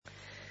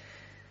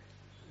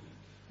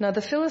Now the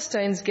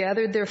Philistines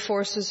gathered their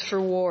forces for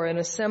war and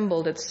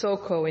assembled at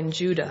Soko in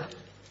Judah.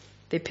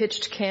 They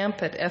pitched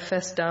camp at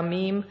Ephes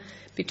Damim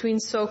between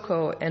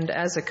Soko and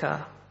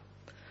Azekah.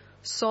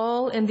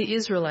 Saul and the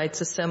Israelites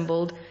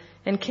assembled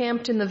and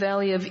camped in the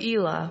valley of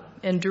Elah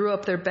and drew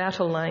up their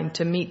battle line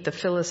to meet the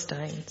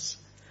Philistines.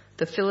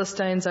 The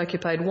Philistines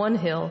occupied one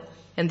hill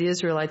and the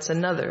Israelites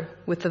another,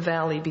 with the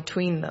valley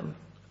between them.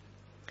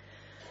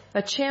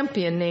 A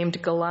champion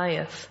named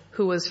Goliath,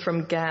 who was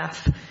from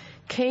Gath,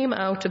 came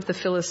out of the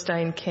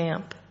Philistine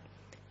camp.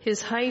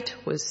 His height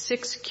was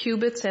 6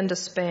 cubits and a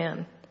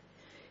span.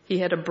 He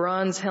had a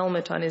bronze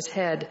helmet on his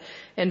head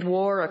and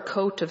wore a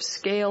coat of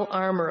scale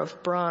armor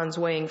of bronze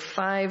weighing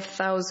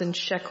 5,000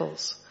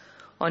 shekels.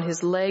 On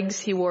his legs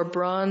he wore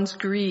bronze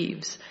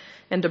greaves,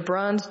 and a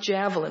bronze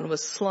javelin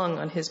was slung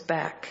on his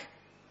back.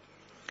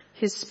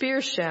 His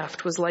spear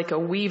shaft was like a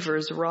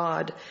weaver's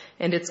rod,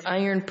 and its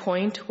iron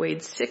point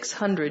weighed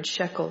 600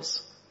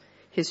 shekels.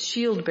 His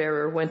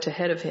shield-bearer went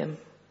ahead of him.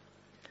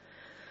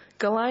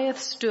 Goliath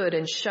stood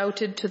and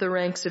shouted to the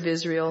ranks of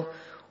Israel,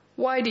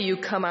 "Why do you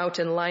come out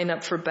and line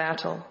up for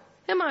battle?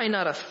 Am I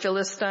not a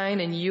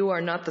Philistine, and you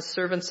are not the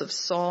servants of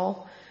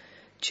Saul?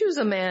 Choose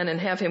a man and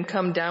have him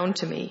come down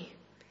to me.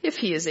 If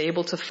he is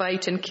able to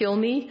fight and kill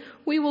me,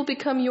 we will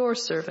become your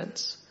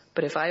servants.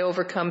 But if I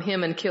overcome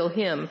him and kill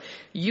him,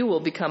 you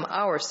will become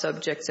our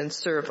subjects and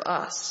serve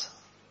us."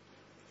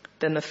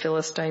 Then the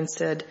Philistine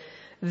said,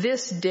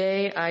 "This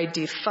day I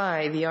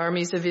defy the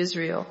armies of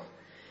Israel.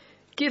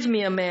 Give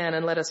me a man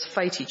and let us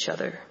fight each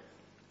other."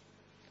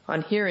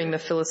 On hearing the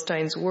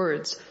Philistines'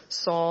 words,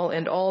 Saul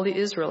and all the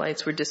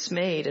Israelites were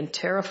dismayed and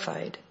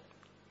terrified.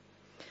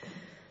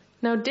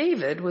 Now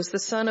David was the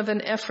son of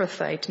an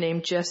Ephrathite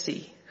named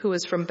Jesse, who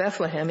was from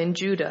Bethlehem in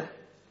Judah.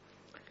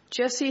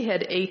 Jesse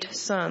had 8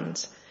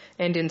 sons,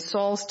 and in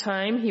Saul's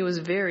time he was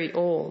very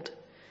old.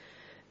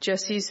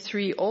 Jesse's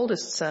 3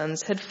 oldest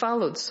sons had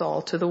followed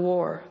Saul to the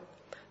war.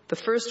 The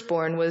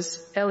firstborn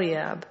was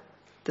Eliab,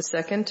 the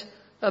second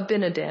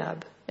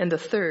Abinadab, and the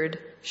third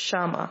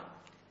Shammah.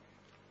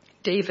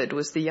 David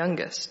was the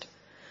youngest.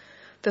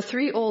 The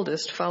 3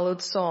 oldest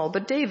followed Saul,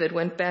 but David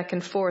went back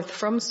and forth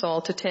from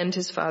Saul to tend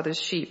his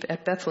father's sheep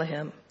at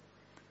Bethlehem.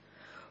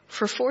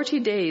 For 40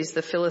 days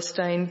the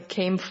Philistine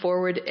came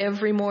forward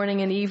every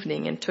morning and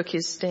evening and took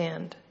his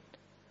stand.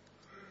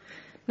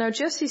 Now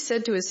Jesse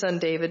said to his son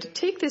David,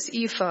 "Take this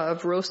ephah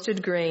of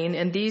roasted grain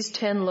and these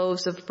 10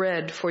 loaves of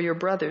bread for your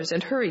brothers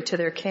and hurry to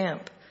their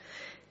camp.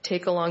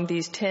 Take along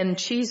these 10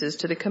 cheeses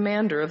to the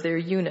commander of their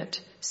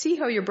unit. See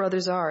how your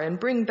brothers are and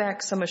bring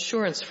back some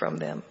assurance from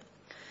them.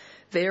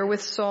 They are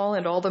with Saul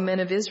and all the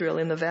men of Israel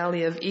in the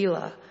valley of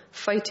Elah,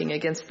 fighting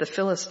against the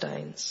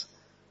Philistines."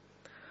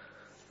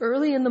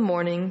 Early in the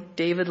morning,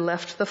 David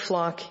left the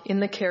flock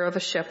in the care of a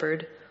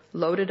shepherd,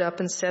 loaded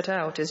up and set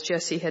out as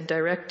Jesse had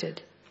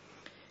directed.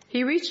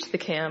 He reached the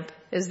camp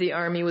as the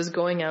army was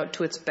going out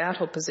to its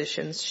battle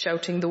positions,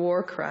 shouting the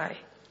war cry.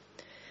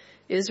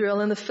 Israel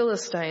and the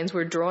Philistines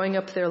were drawing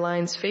up their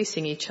lines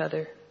facing each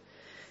other.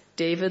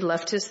 David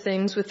left his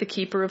things with the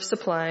keeper of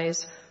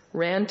supplies,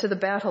 ran to the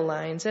battle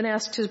lines, and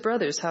asked his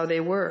brothers how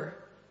they were.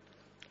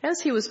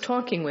 As he was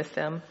talking with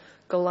them,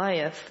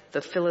 Goliath,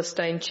 the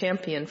Philistine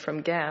champion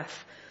from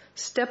Gath,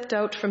 stepped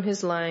out from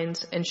his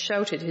lines and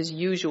shouted his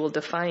usual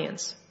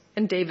defiance,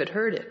 and David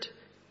heard it.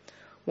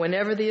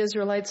 Whenever the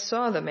Israelites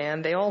saw the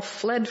man, they all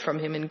fled from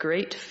him in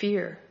great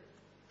fear.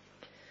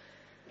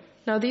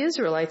 Now the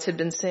Israelites had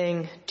been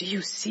saying, "Do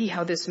you see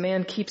how this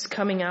man keeps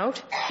coming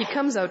out? He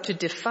comes out to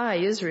defy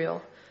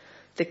Israel.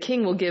 The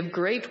king will give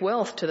great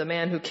wealth to the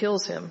man who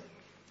kills him.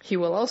 He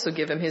will also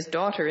give him his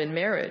daughter in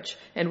marriage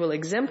and will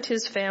exempt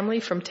his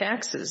family from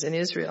taxes in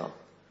Israel."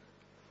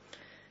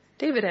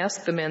 David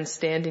asked the men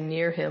standing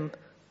near him,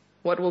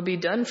 "What will be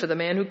done for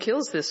the man who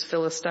kills this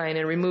Philistine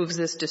and removes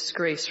this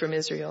disgrace from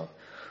Israel?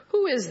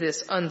 Who is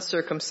this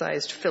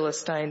uncircumcised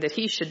Philistine that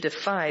he should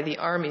defy the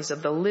armies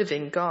of the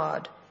living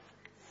God?"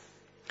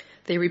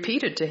 They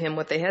repeated to him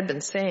what they had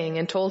been saying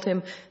and told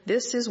him,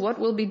 "This is what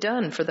will be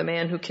done for the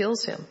man who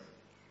kills him."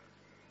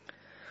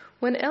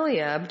 When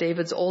Eliab,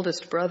 David's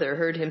oldest brother,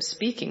 heard him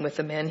speaking with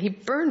the men, he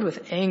burned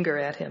with anger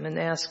at him and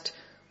asked,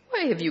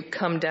 "Why have you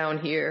come down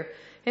here?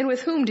 And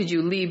with whom did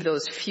you leave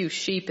those few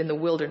sheep in the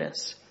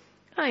wilderness?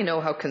 I know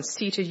how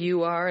conceited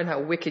you are and how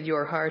wicked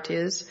your heart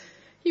is.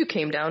 You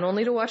came down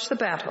only to watch the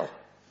battle."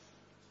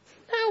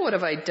 "Now what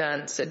have I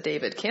done?" said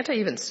David. "Can't I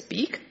even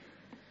speak?"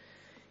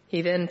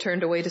 He then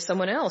turned away to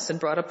someone else and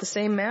brought up the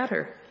same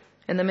matter,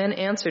 and the men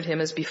answered him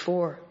as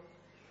before.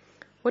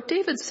 What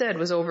David said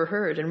was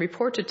overheard and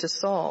reported to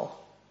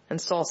Saul,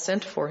 and Saul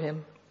sent for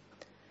him.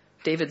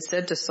 David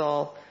said to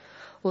Saul,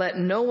 "Let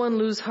no one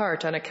lose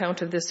heart on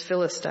account of this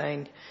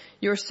Philistine.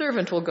 Your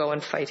servant will go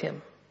and fight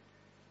him."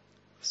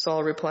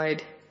 Saul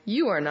replied,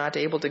 "You are not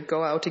able to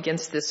go out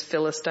against this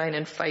Philistine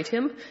and fight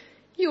him.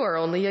 You are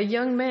only a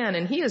young man,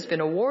 and he has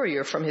been a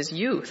warrior from his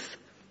youth."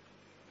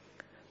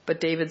 But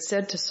David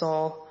said to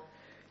Saul,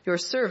 "Your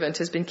servant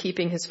has been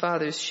keeping his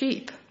father's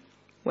sheep.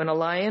 When a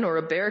lion or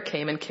a bear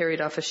came and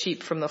carried off a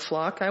sheep from the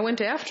flock, I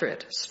went after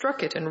it,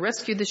 struck it, and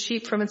rescued the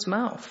sheep from its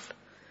mouth.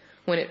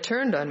 When it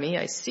turned on me,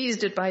 I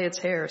seized it by its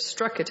hair,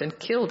 struck it, and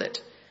killed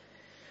it.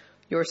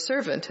 Your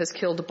servant has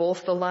killed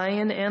both the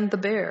lion and the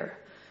bear.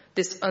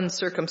 This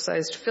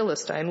uncircumcised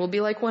Philistine will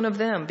be like one of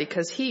them,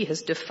 because he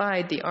has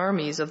defied the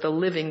armies of the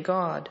living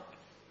God.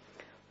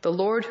 The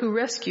Lord who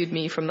rescued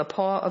me from the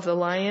paw of the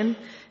lion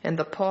and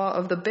the paw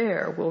of the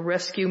bear will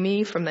rescue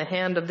me from the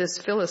hand of this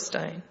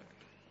Philistine."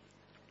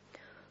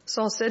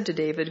 Saul said to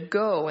David,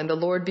 "Go, and the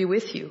Lord be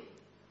with you."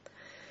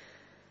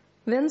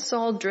 Then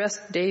Saul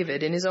dressed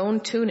David in his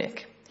own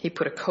tunic. He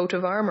put a coat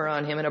of armor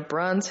on him and a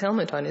bronze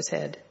helmet on his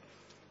head.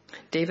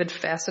 David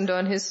fastened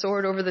on his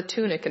sword over the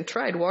tunic and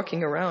tried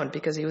walking around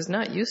because he was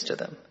not used to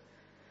them.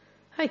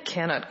 "I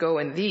cannot go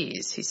in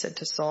these," he said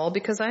to Saul,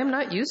 "because I am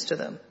not used to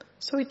them."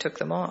 So he took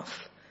them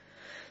off.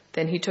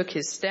 Then he took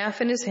his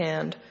staff in his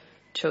hand,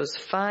 chose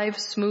 5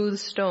 smooth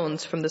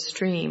stones from the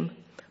stream,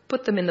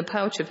 put them in the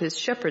pouch of his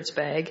shepherd's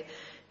bag,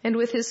 and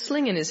with his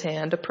sling in his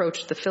hand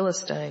approached the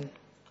Philistine.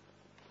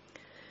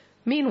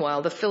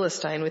 Meanwhile, the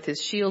Philistine with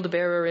his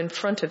shield-bearer in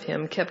front of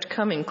him kept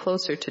coming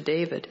closer to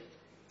David.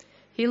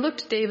 He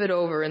looked David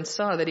over and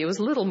saw that he was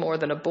little more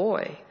than a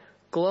boy,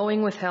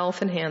 glowing with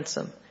health and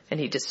handsome, and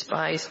he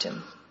despised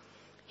him.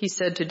 He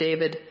said to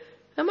David,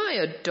 "Am I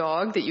a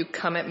dog that you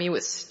come at me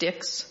with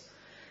sticks?"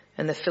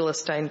 And the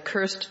Philistine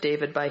cursed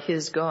David by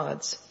his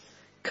gods.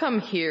 "Come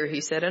here,"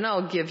 he said, "and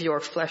I'll give your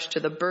flesh to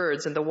the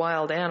birds and the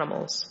wild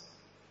animals."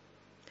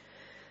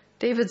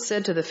 David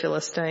said to the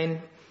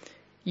Philistine,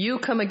 "You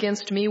come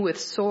against me with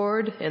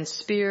sword and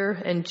spear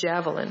and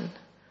javelin,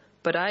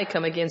 but I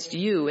come against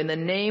you in the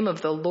name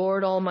of the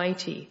Lord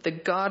Almighty, the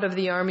God of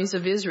the armies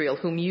of Israel,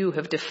 whom you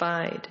have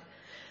defied.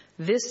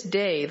 This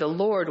day the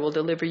Lord will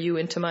deliver you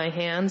into my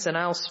hands, and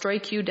I'll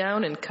strike you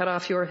down and cut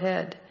off your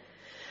head.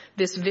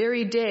 This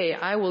very day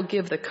I will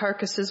give the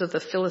carcasses of the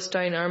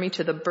Philistine army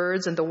to the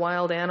birds and the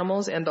wild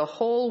animals, and the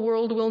whole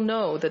world will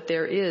know that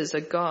there is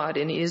a God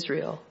in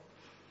Israel.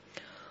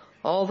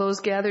 All those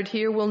gathered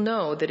here will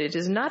know that it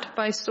is not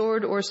by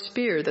sword or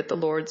spear that the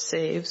Lord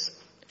saves,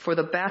 for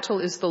the battle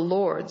is the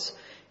Lord's,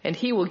 and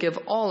he will give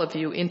all of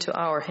you into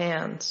our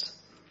hands."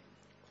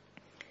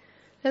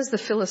 As the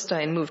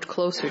Philistine moved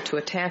closer to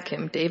attack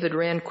him, David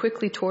ran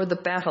quickly toward the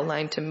battle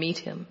line to meet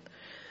him.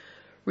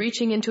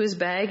 Reaching into his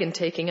bag and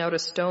taking out a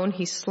stone,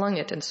 he slung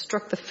it and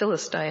struck the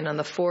Philistine on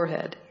the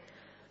forehead.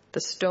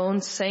 The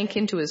stone sank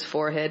into his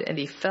forehead, and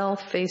he fell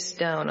face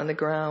down on the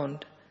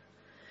ground.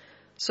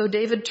 So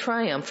David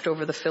triumphed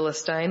over the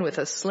Philistine with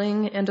a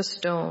sling and a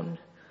stone.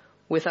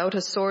 Without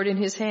a sword in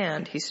his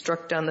hand, he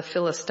struck down the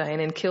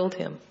Philistine and killed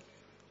him.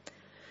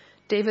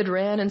 David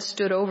ran and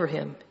stood over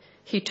him.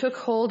 He took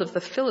hold of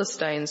the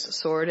Philistine's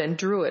sword and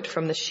drew it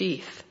from the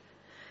sheath.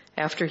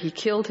 After he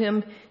killed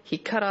him, he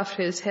cut off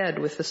his head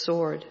with the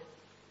sword.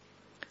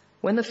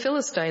 When the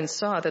Philistines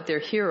saw that their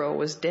hero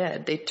was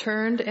dead, they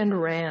turned and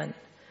ran.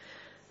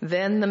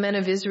 Then the men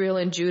of Israel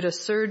and Judah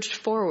surged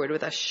forward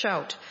with a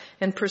shout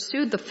and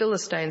pursued the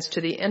Philistines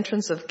to the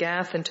entrance of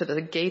Gath and to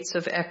the gates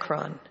of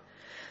Ekron.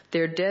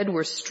 Their dead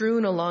were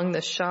strewn along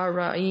the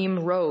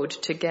Sha'araim road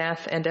to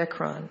Gath and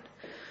Ekron.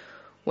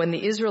 When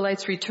the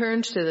Israelites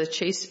returned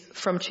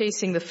from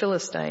chasing the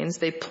Philistines,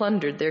 they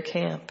plundered their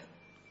camp.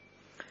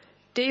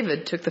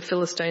 David took the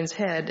Philistines'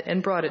 head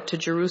and brought it to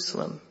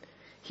Jerusalem.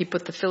 He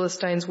put the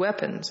Philistines'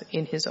 weapons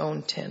in his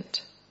own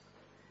tent.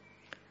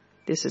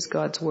 This is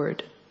God's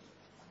word.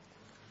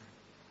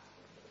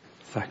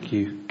 Thank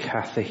you,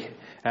 Kathy.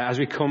 As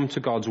we come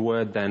to God's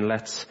word then,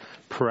 let's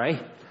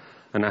pray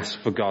and ask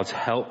for God's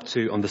help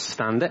to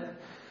understand it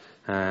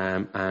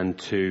and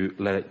to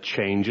let it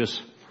change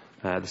us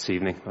this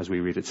evening as we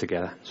read it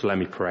together. So let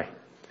me pray.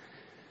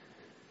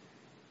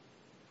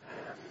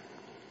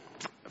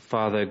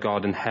 Father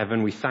God in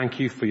heaven, we thank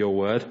you for your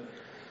word.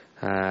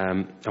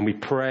 And we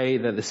pray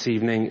that this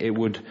evening it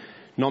would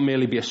not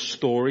merely be a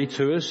story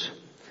to us,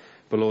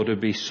 but Lord, it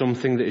would be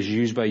something that is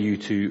used by you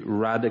to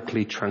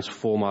radically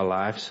transform our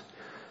lives,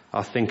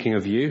 our thinking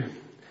of you,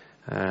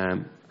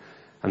 and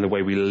the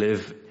way we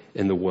live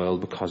in the world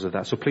because of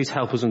that. So please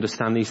help us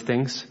understand these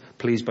things.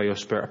 Please, by your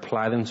Spirit,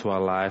 apply them to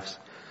our lives.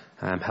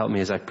 Help me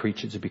as I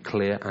preach it to be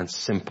clear and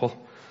simple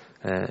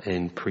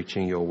in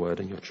preaching your word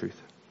and your truth.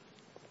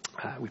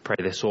 We pray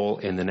this all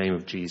in the name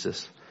of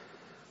Jesus.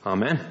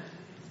 Amen.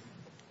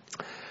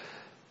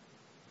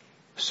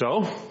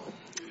 So,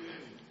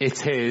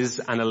 it is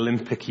an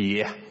Olympic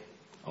year.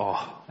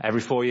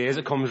 Every 4 years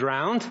it comes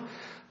round,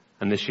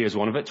 and this year's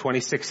one of it.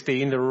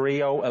 2016, the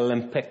Rio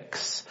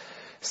Olympics.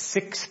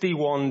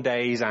 61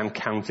 days and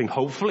counting,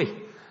 hopefully,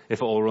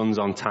 if it all runs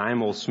on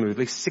time, all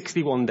smoothly.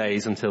 61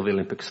 days until the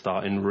Olympics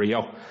start in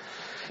Rio.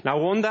 Now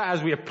I wonder,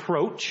 as we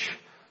approach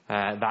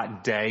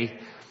that day,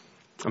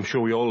 I'm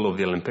sure we all love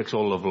the Olympics,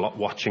 all love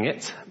watching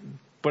it.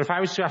 But if I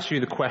was to ask you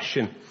the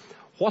question,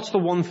 what's the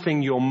one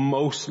thing you're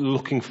most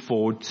looking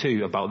forward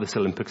to about this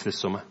Olympics this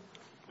summer?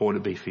 What would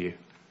it be for you?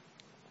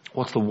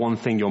 What's the one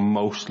thing you're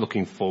most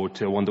looking forward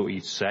to? I wonder what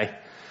you'd say.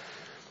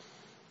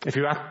 If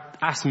you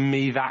ask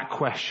me that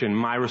question,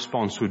 my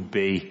response would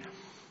be,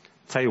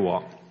 tell you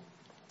what,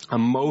 I'm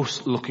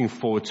most looking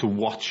forward to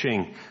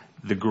watching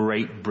the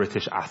great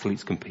British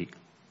athletes compete.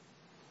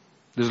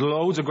 There's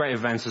loads of great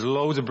events, there's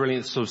loads of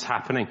brilliant stuff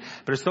happening,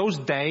 but it's those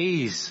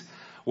days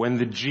when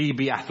the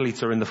GB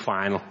athletes are in the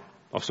final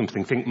of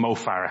something. Think Mo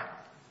Farah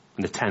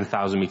in the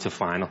 10,000 metre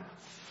final,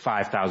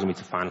 5,000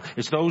 metre final.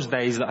 It's those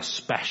days that are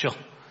special.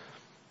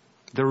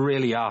 There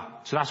really are.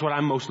 So that's what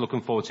I'm most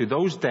looking forward to.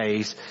 Those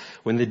days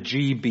when the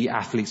GB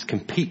athletes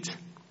compete.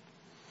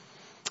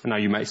 Now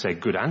you might say,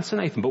 good answer,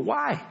 Nathan, but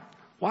why?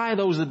 Why are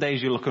those the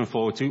days you're looking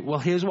forward to? Well,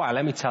 here's why.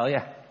 Let me tell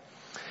you.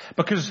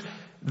 Because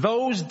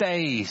those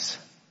days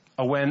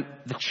are when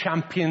the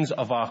champions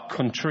of our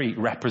country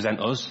represent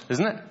us,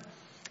 isn't it?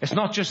 It's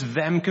not just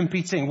them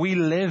competing. We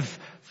live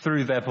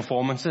through their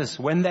performances.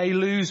 When they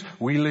lose,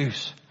 we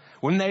lose.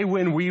 When they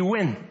win, we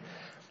win.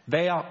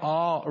 They are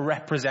our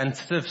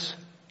representatives.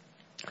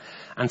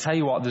 And tell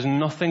you what, there's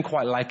nothing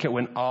quite like it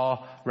when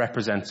our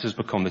representatives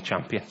become the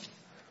champion.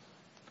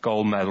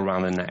 Gold medal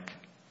around the neck.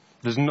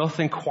 There's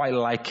nothing quite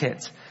like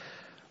it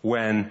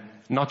when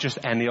not just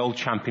any old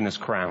champion is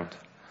crowned,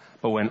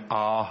 but when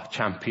our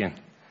champion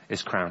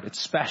is crowned. It's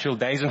special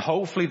days, and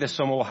hopefully this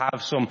summer we'll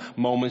have some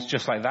moments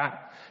just like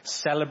that,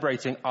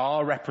 celebrating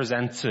our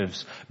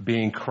representatives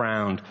being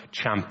crowned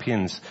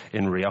champions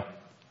in Rio.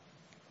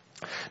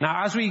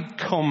 Now, as we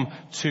come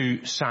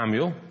to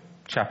Samuel,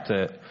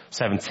 chapter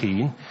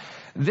 17,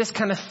 this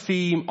kind of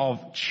theme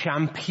of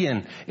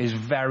champion is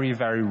very,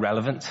 very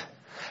relevant.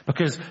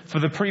 Because for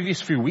the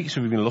previous few weeks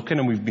we've been looking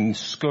and we've been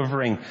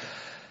discovering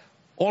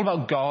all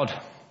about God.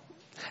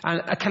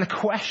 And a kind of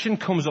question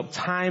comes up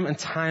time and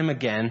time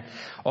again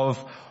of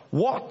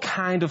what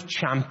kind of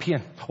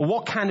champion or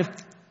what kind of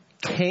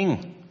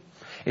king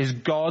is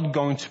God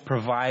going to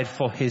provide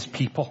for his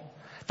people?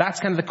 That's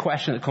kind of the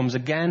question that comes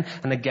again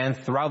and again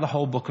throughout the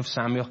whole book of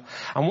Samuel.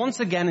 And once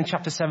again in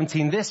chapter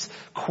 17, this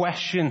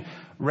question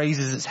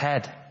raises its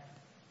head.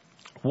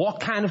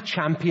 What kind of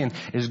champion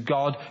is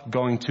God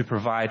going to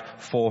provide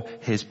for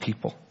his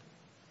people?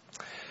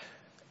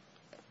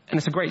 And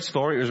it's a great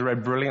story. It was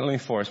read brilliantly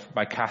for us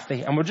by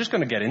Kathy. And we're just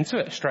going to get into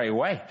it straight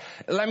away.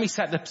 Let me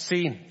set the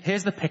scene.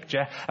 Here's the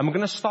picture. And we're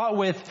going to start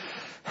with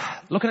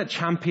looking at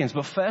champions.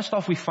 But first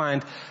off, we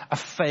find a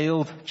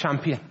failed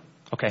champion.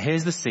 Okay,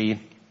 here's the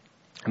scene.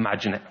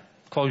 Imagine it.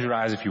 Close your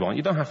eyes if you want.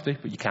 You don't have to,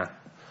 but you can.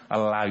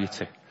 I'll allow you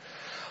to.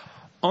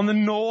 On the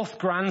north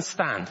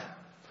grandstand,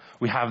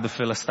 we have the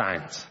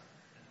Philistines.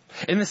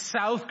 In the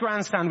south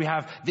grandstand, we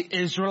have the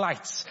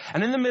Israelites.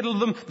 And in the middle of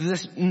them,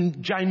 there's this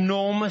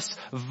ginormous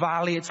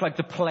valley. It's like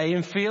the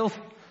playing field.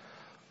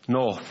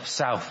 North,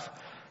 south.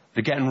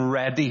 They're getting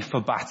ready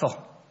for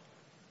battle.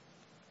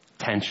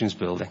 Tension's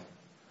building.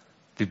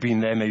 They've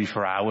been there maybe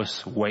for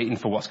hours, waiting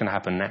for what's going to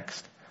happen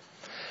next.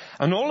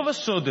 And all of a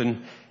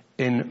sudden,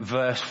 in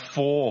verse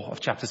 4 of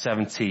chapter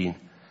 17,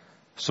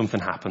 something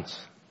happens.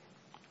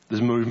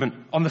 There's movement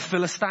on the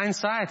Philistine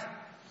side.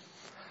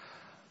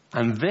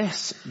 And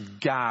this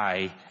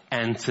guy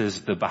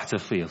enters the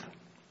battlefield.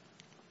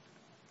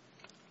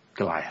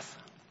 Goliath.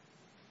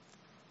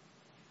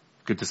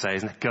 Good to say,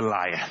 isn't it?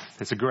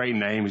 Goliath. It's a great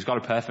name. He's got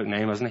a perfect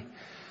name, hasn't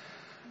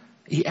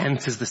he? He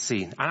enters the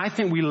scene. And I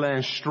think we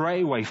learn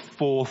straight away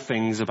 4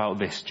 things about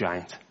this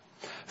giant.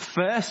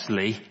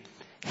 Firstly,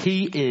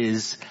 he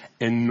is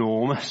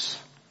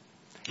enormous.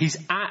 He's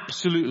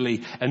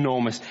absolutely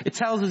enormous. It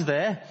tells us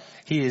there,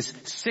 he is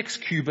 6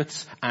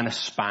 cubits and a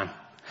span.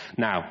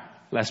 Now,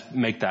 let's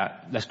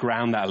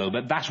ground that a little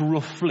bit. That's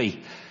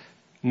roughly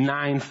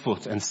 9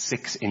 foot and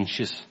 6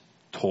 inches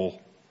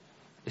tall.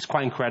 It's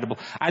quite incredible.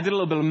 I did a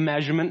little bit of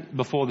measurement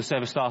before the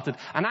service started,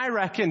 and I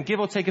reckon,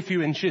 give or take a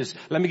few inches,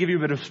 let me give you a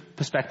bit of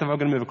perspective. I'm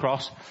going to move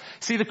across.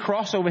 See the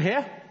cross over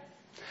here?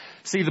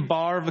 See the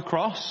bar of the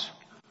cross?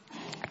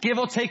 Give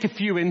or take a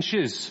few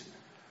inches.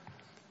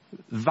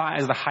 That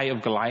is the height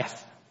of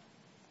Goliath.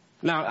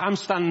 Now, I'm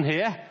standing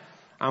here.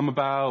 I'm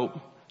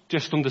about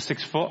just under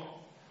 6 foot.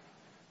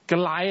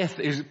 Goliath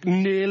is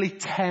nearly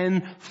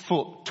 10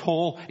 foot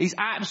tall. He's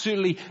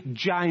absolutely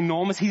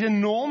ginormous. He's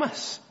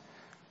enormous.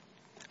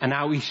 And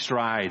now he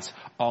strides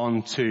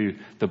onto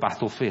the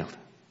battlefield.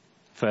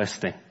 First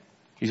thing,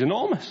 he's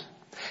enormous.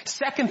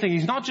 Second thing,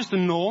 he's not just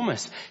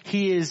enormous,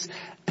 he is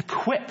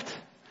equipped.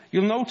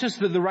 You'll notice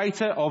that the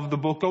writer of the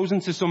book goes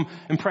into some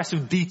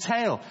impressive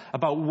detail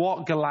about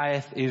what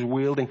Goliath is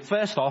wielding.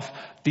 First off,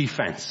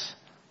 defense.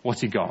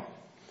 What's he got?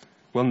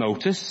 Well,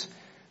 notice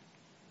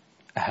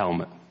a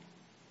helmet,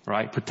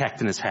 right?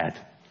 Protecting his head.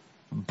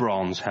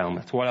 Bronze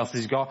helmet. What else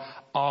has he got?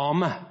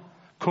 Armor.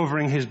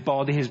 Covering his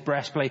body, his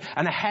breastplate,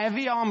 and a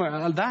heavy armor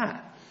like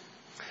that.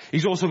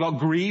 He's also got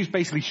greaves,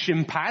 basically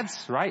shin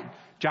pads, right?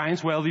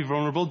 Giants, wealthy,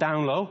 vulnerable,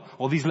 down low.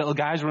 All these little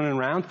guys running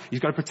around.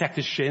 He's got to protect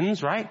his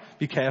shins, right?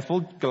 Be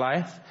careful,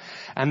 Goliath.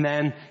 And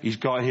then he's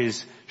got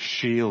his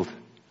shield,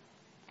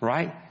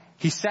 right?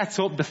 He's set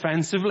up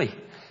defensively.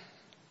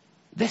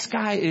 This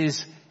guy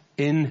is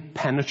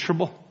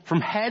impenetrable.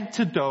 From head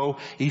to toe,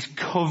 he's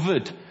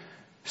covered,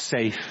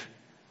 safe,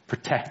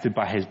 protected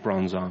by his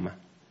bronze armor.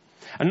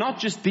 And not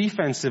just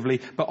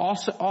defensively, but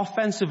also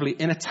offensively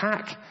in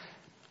attack.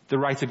 The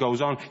writer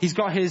goes on. He's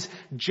got his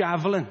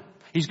javelin.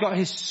 He's got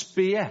his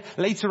spear.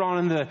 Later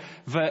on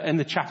in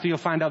the chapter, you'll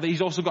find out that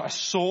he's also got a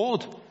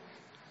sword.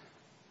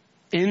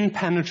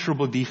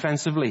 Impenetrable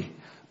defensively,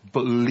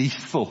 but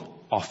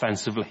lethal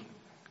offensively.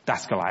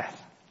 That's Goliath.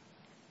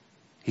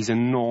 He's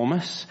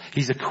enormous.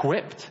 He's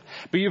equipped.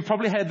 But you've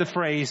probably heard the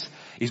phrase,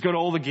 he's got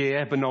all the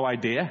gear, but no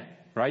idea.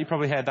 Right? You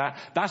probably heard that.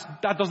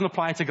 That doesn't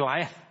apply to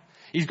Goliath.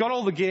 He's got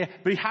all the gear,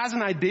 but he has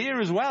an idea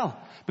as well.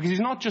 Because he's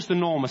not just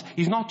enormous.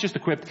 He's not just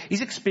equipped.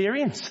 He's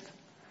experienced.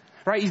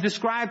 Right? He's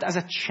described as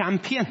a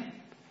champion.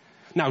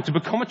 Now, to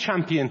become a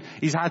champion,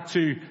 he's had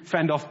to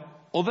fend off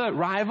other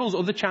rivals,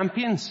 other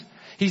champions.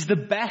 He's the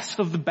best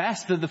of the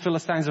best that the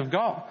Philistines have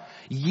got.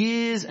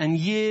 Years and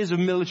years of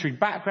military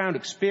background,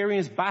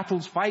 experience,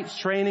 battles, fights,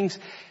 trainings.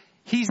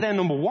 He's their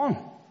number one.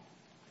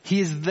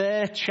 He is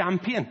their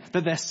champion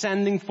that they're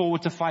sending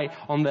forward to fight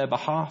on their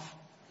behalf.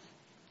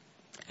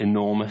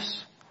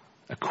 Enormous,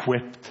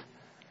 equipped,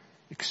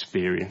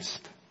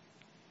 experienced.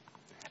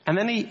 And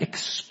then he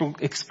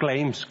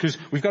exclaims, because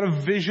we've got a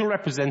visual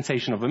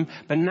representation of him,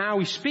 but now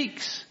he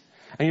speaks.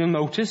 And you'll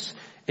notice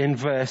in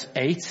verse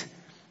 8,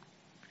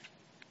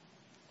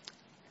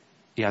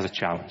 he has a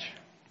challenge.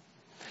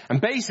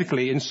 And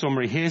basically, in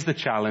summary, here's the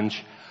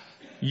challenge.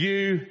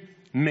 You,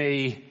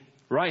 me,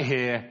 right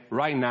here,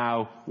 right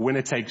now,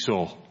 winner takes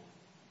all.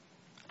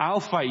 I'll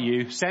fight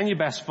you, send your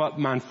best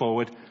man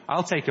forward,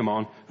 I'll take him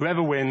on.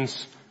 Whoever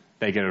wins,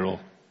 they get it all.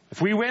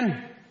 If we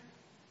win,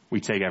 we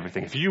take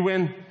everything. If you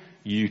win,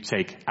 you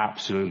take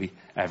absolutely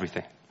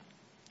everything.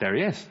 There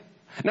he is.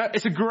 Now,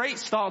 it's a great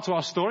start to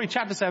our story.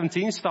 Chapter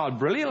 17 started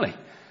brilliantly.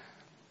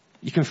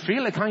 You can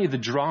feel it, can't you? The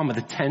drama,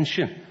 the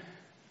tension.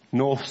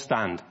 North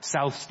stand,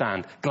 south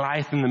stand,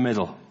 Goliath in the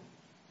middle.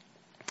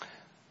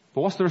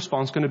 But what's the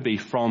response going to be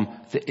from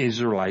the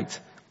Israelite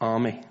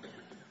army?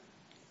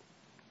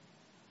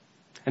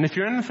 And if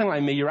you're anything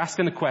like me, you're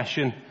asking the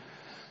question,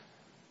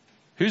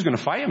 who's going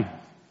to fight him?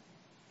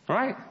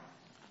 Right?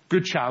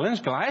 Good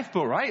challenge, Goliath,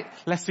 but right,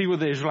 let's see what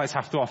the Israelites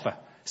have to offer.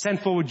 Send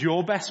forward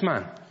your best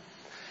man.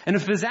 And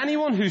if there's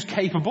anyone who's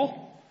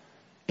capable,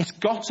 it's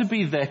got to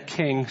be their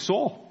king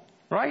Saul.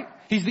 Right?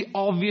 He's the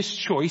obvious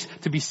choice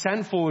to be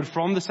sent forward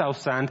from the south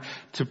stand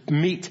to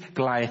meet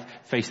Goliath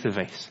face to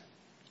face.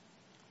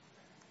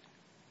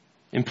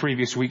 In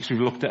previous weeks, we've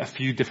looked at a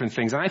few different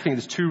things, and I think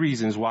there's two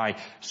reasons why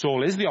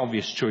Saul is the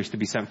obvious choice to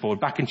be sent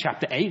forward. Back in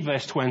chapter 8,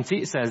 verse 20,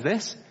 it says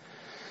this.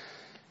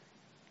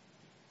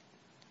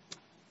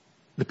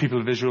 The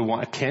people of Israel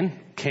want a king,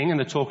 and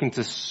they're talking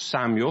to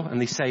Samuel, and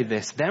they say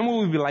this, then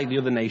will we be like the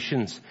other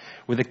nations,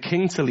 with a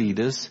king to lead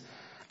us,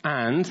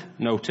 and,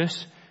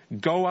 notice,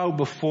 go out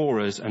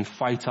before us and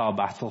fight our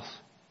battles.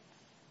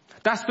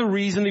 That's the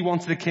reason they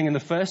wanted a king in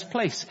the first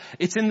place.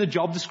 It's in the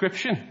job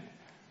description.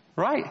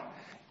 Right?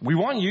 We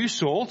want you,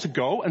 Saul, to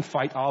go and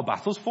fight our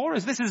battles for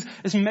us. This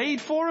is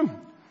made for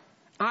him.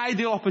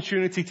 Ideal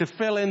opportunity to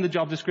fill in the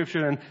job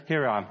description, and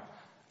here I am.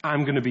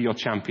 I'm going to be your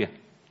champion.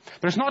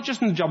 But it's not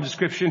just in the job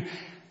description.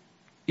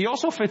 He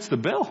also fits the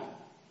bill.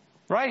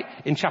 Right?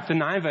 In chapter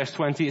 9, verse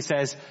 20, it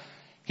says,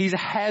 he's a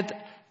head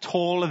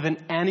taller than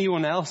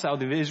anyone else out of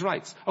the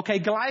Israelites. Okay,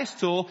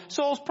 Goliath's tall.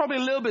 Saul's probably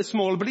a little bit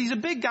smaller, but he's a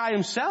big guy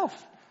himself.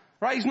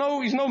 Right? He's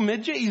no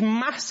midget. He's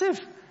massive.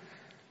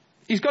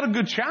 He's got a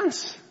good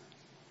chance.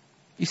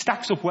 He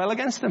stacks up well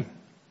against him.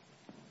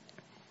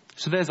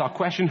 So there's our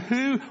question.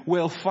 Who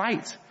will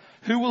fight?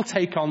 Who will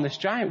take on this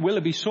giant? Will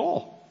it be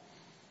Saul?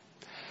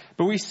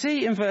 But we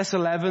see in verse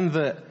 11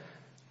 that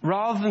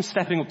rather than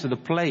stepping up to the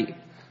plate,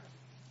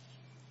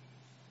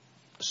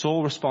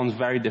 Saul responds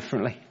very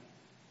differently.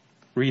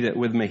 Read it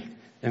with me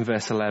in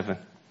verse 11.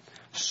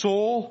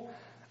 Saul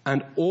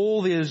and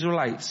all the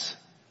Israelites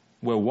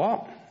were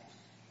what?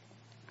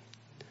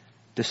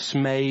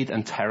 Dismayed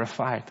and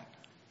terrified.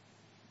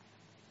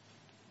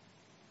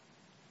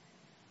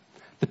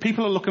 The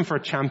people are looking for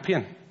a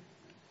champion.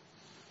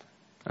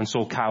 And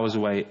Saul cowers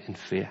away in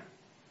fear.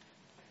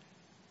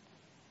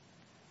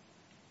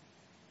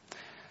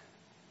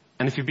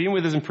 And if you've been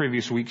with us in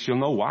previous weeks, you'll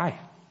know why.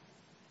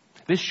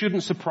 This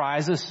shouldn't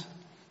surprise us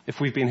if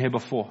we've been here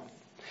before.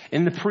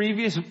 In the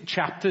previous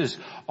chapters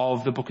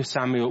of the book of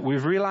Samuel,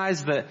 we've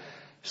realized that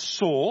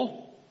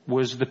Saul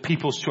was the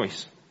people's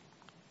choice.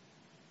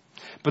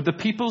 But the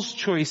people's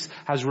choice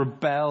has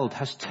rebelled,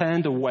 has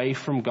turned away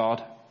from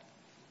God.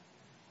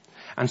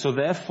 And so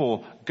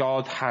therefore,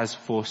 God has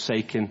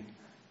forsaken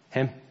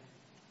him.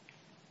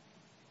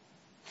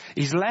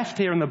 He's left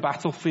here on the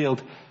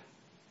battlefield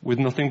with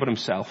nothing but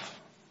himself,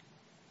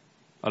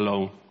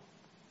 alone.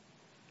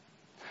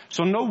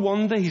 So no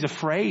wonder he's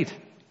afraid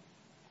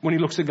when he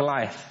looks at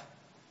Goliath.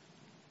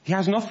 He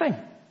has nothing.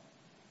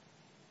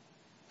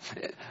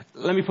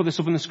 Let me put this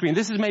up on the screen.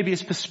 This is maybe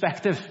his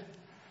perspective.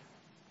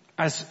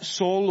 As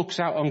Saul looks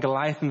out on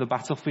Goliath in the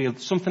battlefield,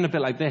 something a bit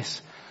like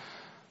this.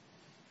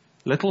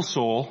 Little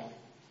Saul,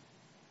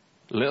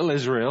 little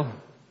Israel,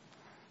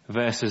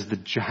 versus the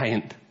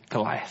giant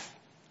Goliath.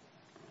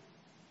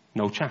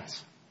 No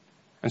chance.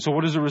 And so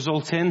what does it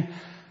result in?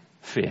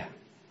 Fear.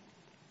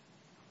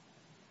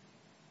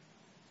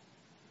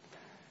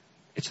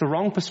 It's the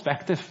wrong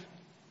perspective.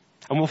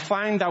 And we'll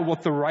find out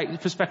what the right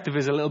perspective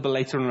is a little bit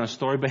later in our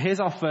story. But here's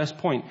our first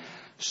point.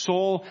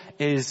 Saul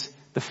is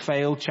the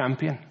failed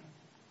champion.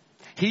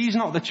 He's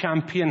not the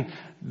champion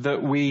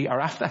that we are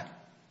after.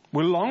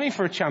 We're longing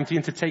for a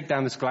champion to take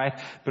down this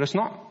Goliath, but it's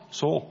not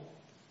Saul.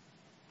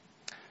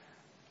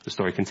 The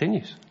story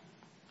continues.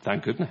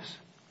 Thank goodness.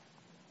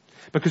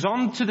 Because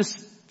onto the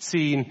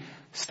scene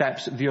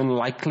steps the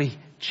unlikely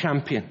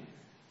champion.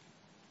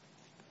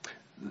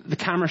 The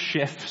camera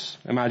shifts.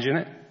 Imagine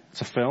it. It's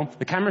a film.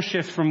 The camera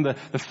shifts from the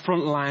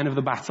front line of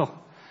the battle.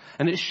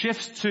 And it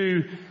shifts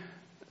to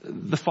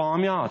the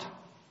farmyard.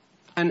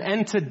 And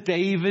enter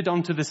David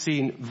onto the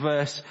scene.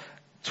 Verse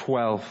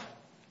 12.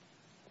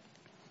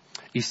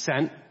 He's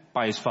sent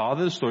by his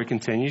father. The story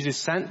continues. He's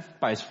sent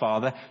by his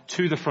father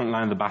to the front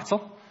line of the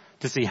battle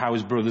to see how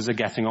his brothers are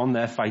getting on.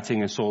 They're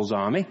fighting in Saul's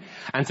army.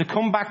 And to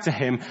come back to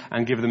him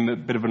and give them a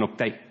bit of an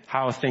update.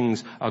 How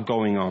things are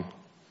going on.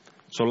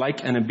 So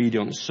like an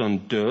obedient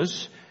son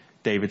does,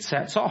 David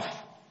sets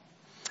off.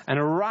 And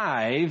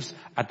arrives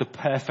at the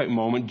perfect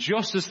moment,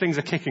 just as things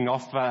are kicking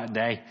off for that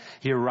day.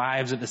 He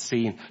arrives at the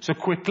scene. So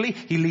quickly,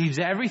 he leaves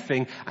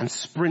everything and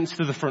sprints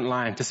to the front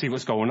line to see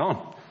what's going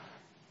on.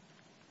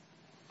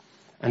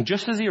 And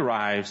just as he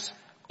arrives,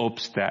 up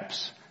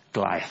steps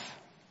Goliath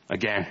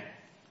again.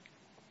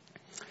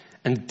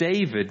 And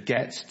David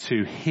gets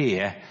to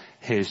hear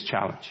his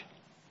challenge.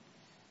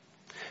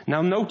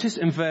 Now notice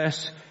in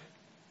verse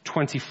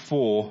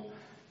 24,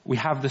 we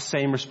have the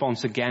same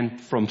response again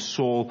from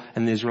Saul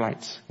and the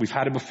Israelites. We've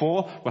had it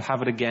before, we'll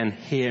have it again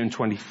here in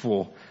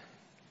 24.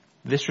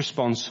 This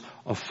response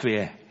of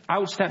fear.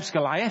 Out steps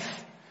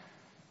Goliath,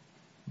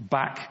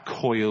 back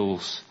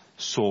coils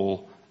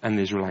Saul and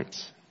the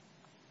Israelites.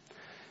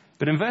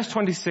 But in verse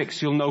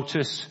 26, you'll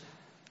notice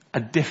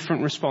a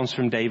different response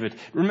from David.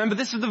 Remember,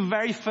 this is the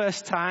very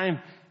first time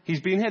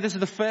he's been here. This is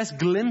the first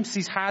glimpse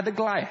he's had of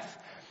Goliath.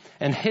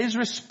 And his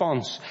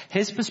response,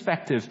 his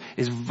perspective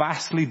is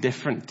vastly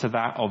different to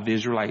that of the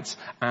Israelites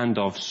and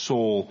of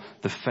Saul,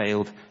 the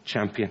failed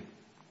champion.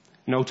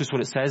 Notice what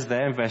it says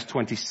there in verse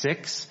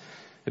 26.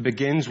 It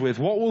begins with,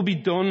 "What will be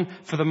done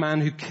for the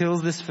man who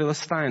kills this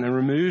Philistine and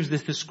removes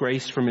this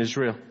disgrace from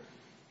Israel?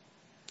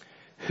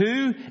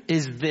 Who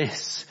is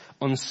this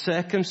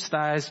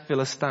uncircumcised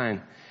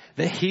Philistine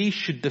that he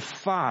should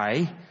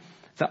defy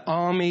the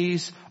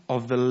armies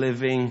of the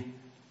living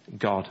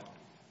God?"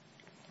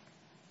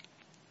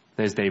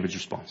 There's David's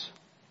response.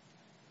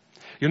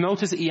 You'll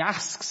notice he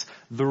asks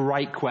the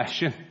right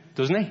question,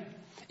 doesn't he?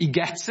 He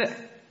gets it.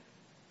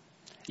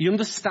 He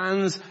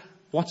understands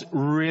what's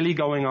really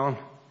going on.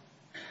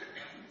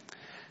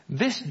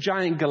 This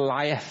giant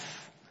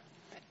Goliath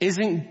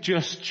isn't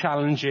just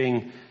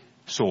challenging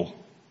Saul.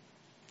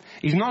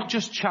 He's not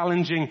just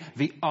challenging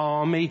the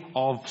army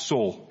of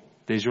Saul,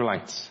 the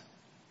Israelites.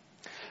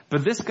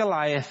 But this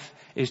Goliath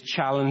is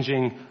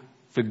challenging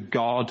the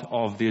God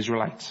of the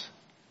Israelites.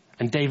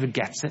 And David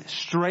gets it.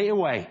 Straight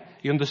away,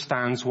 he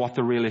understands what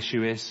the real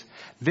issue is.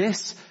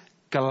 This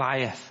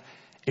Goliath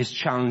is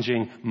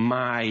challenging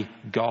my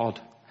God.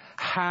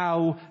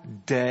 How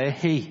dare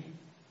he?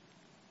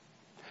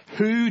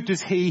 Who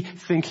does he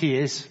think he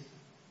is?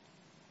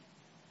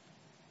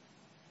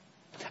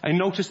 I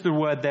noticed the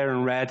word there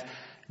in red,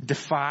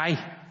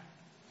 defy.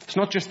 It's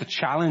not just a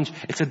challenge,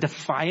 it's a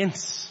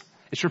defiance.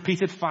 It's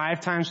repeated 5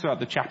 times throughout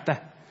the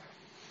chapter.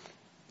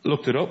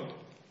 Looked it up.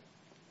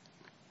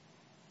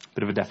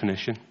 Bit of a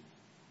definition.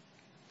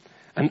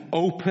 An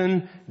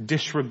open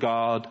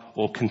disregard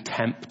or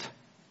contempt.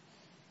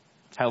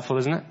 Helpful,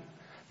 isn't it?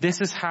 This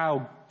is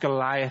how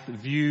Goliath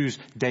views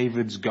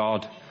David's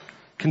God.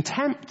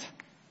 Contempt.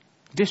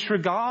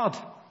 Disregard.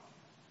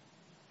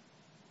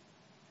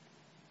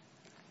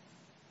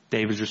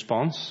 David's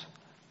response,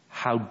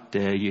 how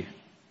dare you?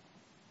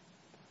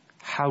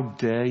 How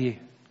dare you?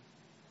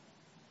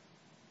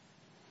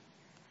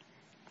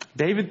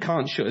 David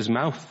can't shut his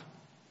mouth.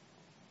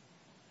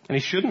 And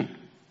he shouldn't.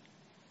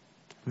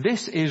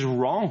 This is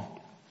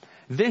wrong.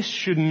 This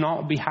should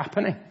not be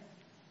happening.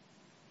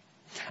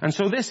 And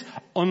so this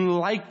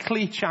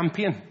unlikely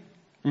champion,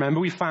 remember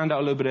we found out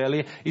a little bit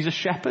earlier, he's a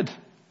shepherd.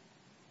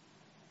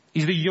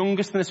 He's the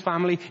youngest in his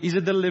family. He's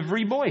a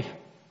delivery boy.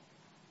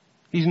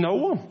 He's no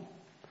one.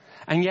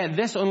 And yet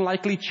this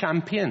unlikely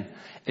champion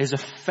is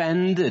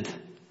offended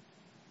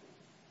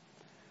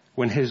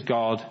when his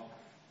God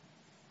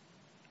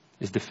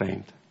is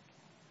defamed.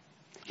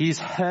 He's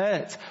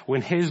hurt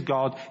when his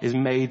God is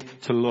made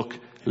to look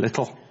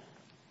little.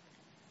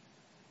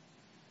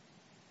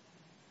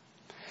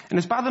 And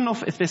it's bad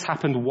enough if this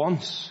happened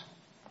once.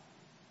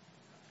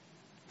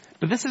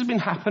 But this has been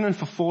happening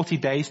for 40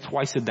 days,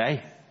 twice a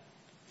day.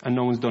 And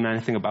no one's done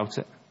anything about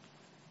it.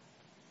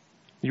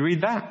 You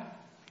read that?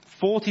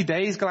 40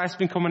 days Goliath's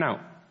been coming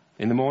out.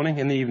 In the morning,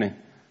 in the evening.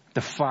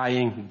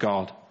 Defying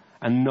God.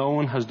 And no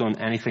one has done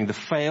anything. The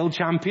failed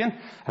champion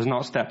has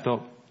not stepped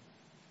up.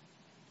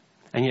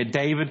 And yet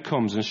David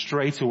comes and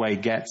straight away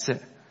gets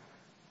it.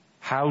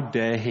 How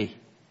dare he?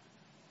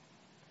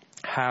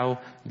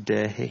 How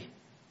dare he?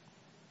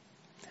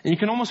 And you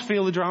can almost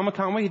feel the drama,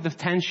 can't we? The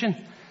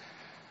tension.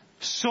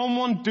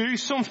 Someone do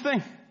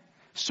something.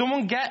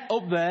 Someone get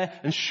up there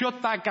and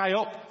shut that guy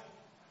up.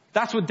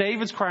 That's what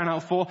David's crying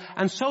out for,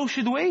 and so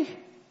should we.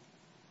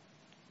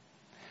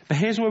 But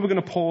here's where we're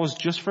going to pause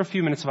just for a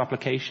few minutes of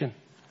application.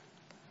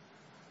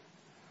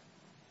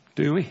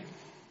 Do we?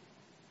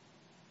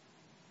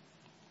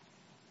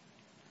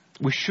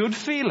 We should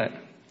feel it.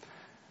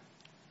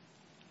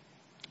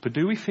 But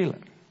do we feel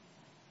it?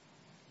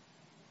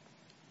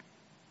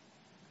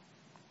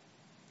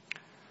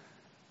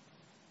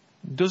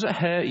 Does it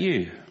hurt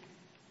you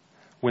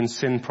when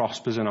sin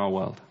prospers in our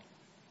world?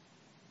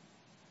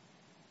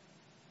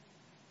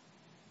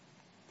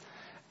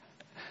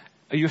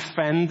 Are you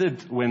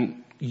offended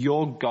when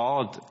your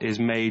God is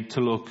made to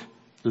look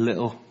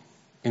little,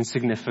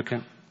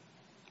 insignificant?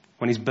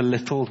 When he's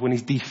belittled, when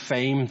he's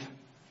defamed?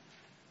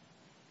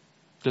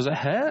 Does it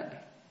hurt?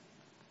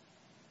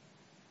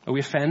 Are we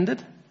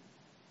offended?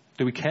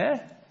 Do we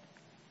care?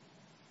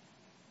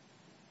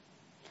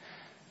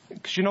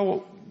 Because you know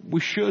what? We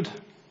should.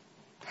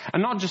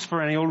 And not just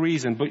for any old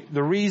reason, but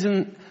the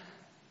reason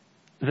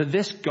that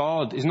this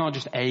God is not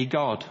just a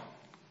God.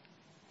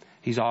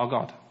 He's our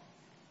God.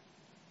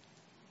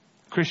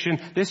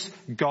 Christian, this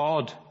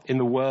God in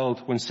the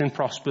world, when sin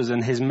prospers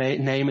and his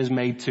name is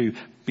made to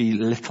be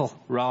little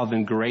rather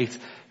than great,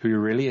 who he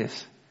really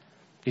is.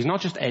 He's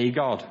not just a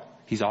God,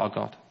 he's our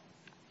God.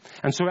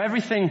 And so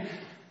everything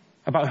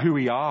about who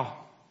we are,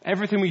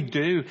 everything we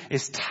do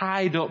is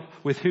tied up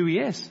with who he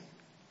is.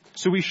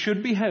 So we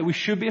should be hurt, we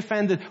should be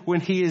offended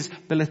when he is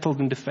belittled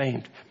and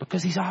defamed,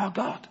 because he's our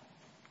God.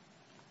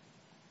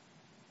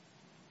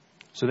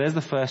 So there's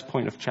the first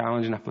point of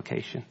challenge and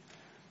application.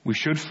 We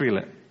should feel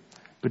it,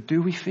 but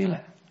do we feel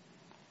it?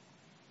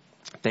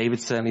 David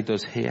certainly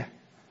does here.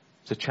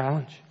 It's a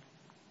challenge.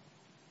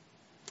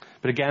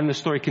 But again, the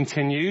story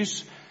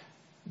continues.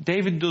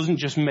 David doesn't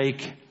just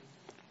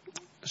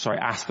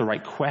ask the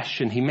right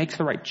question. He makes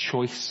the right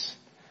choice.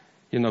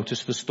 You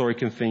notice the story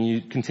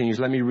continues.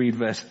 Let me read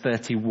verse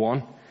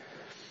 31.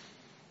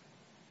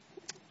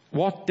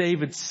 What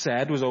David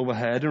said was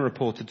overheard and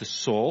reported to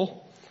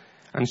Saul,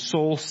 and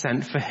Saul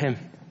sent for him.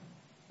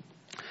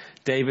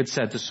 David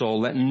said to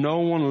Saul, let no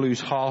one lose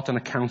heart on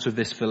account of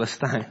this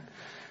Philistine.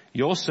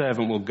 Your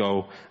servant will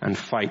go and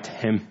fight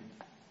him.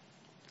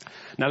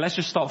 Now let's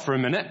just stop for a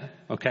minute,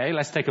 okay?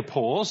 Let's take a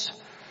pause.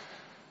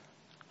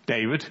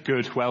 David,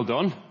 good, well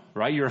done,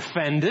 right? You're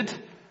offended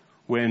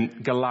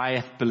when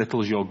Goliath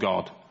belittles your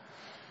God.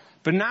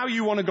 But now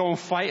you want to go and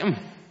fight him.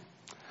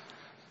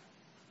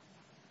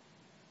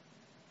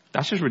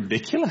 That's just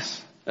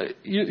ridiculous.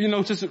 You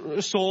notice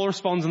Saul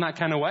responds in that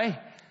kind of way.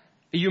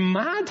 Are you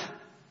mad?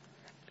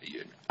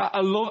 I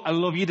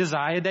love your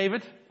desire,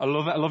 David. I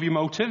love your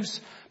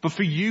motives. But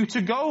for you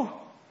to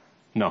go?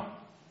 No.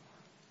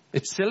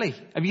 It's silly.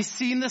 Have you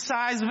seen the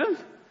size of him?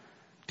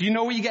 Do you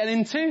know what you're getting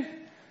into?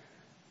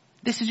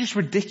 This is just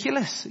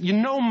ridiculous. You're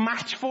no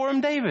match for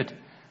him, David.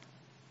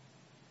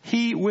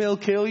 He will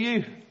kill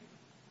you.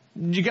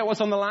 Do you get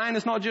what's on the line?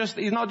 He's not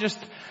just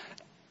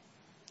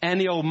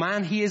any old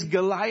man. He is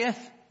Goliath,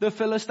 the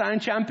Philistine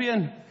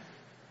champion.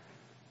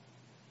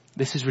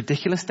 This is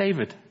ridiculous,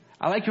 David.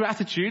 I like your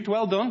attitude.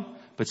 Well done.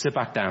 But sit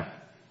back down.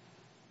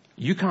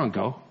 You can't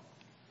go.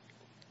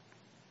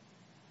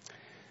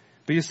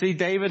 But you see,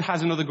 David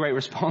has another great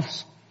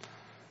response.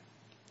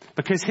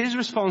 Because his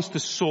response to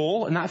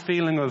Saul and that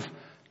feeling of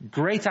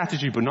great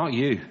attitude, but not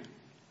you,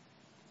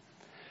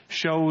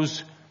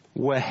 shows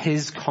where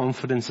his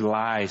confidence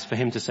lies for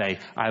him to say,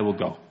 I will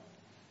go.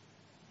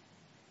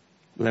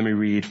 Let me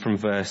read from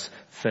verse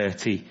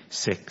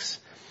 36.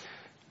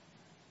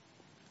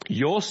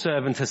 Your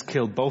servant has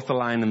killed both the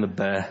lion and the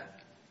bear.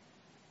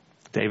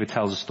 David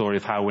tells a story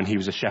of how when he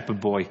was a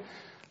shepherd boy,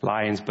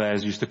 lions,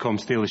 bears used to come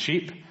steal the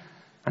sheep,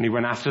 and he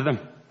went after them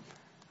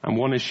and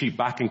won his sheep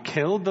back and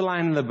killed the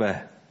lion and the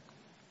bear.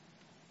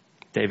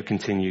 David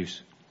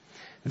continues,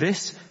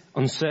 this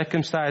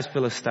uncircumcised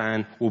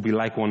Philistine will be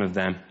like one of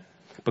them,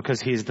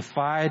 because he has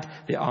defied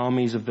the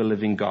armies of the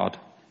living God.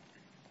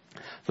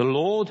 The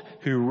Lord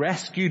who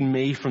rescued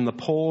me from the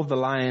paw of the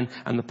lion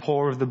and the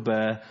paw of the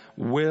bear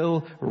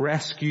will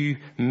rescue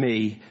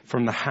me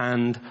from the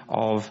hand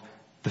of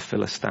the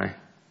Philistine.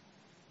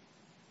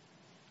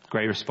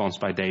 Great response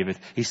by David.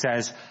 He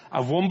says,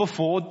 I've won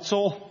before,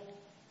 Saul,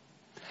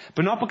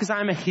 but not because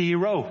I'm a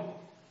hero,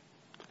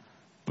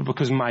 but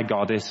because my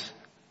God is.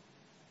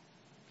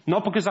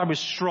 Not because I was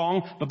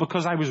strong, but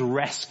because I was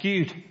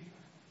rescued.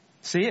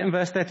 See it in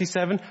verse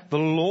 37? The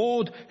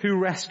Lord who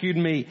rescued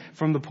me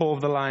from the paw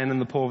of the lion and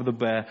the paw of the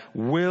bear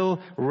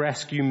will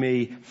rescue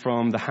me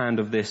from the hand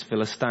of this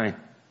Philistine.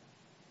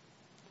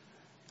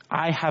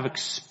 I have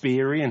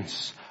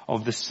experience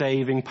of the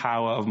saving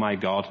power of my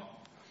God.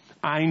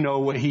 I know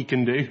what he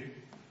can do.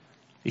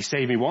 He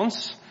saved me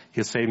once,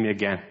 he'll save me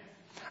again.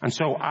 And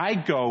so I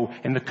go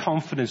in the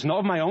confidence, not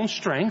of my own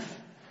strength,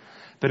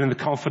 but in the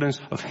confidence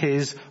of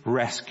his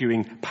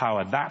rescuing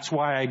power. That's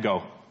why I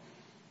go.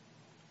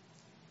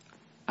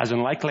 As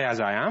unlikely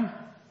as I am,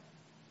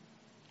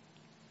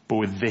 but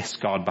with this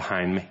God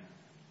behind me.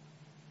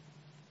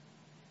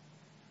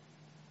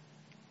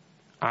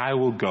 I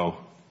will go,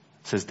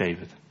 says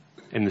David,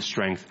 in the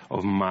strength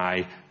of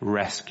my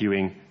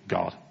rescuing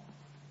God.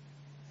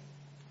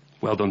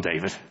 Well done,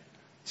 David.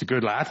 He's a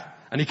good lad.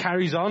 And he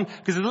carries on,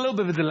 because there's a little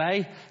bit of a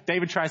delay.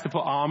 David tries to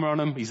put armor on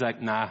him. He's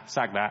like, nah,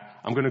 sack that.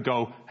 I'm going to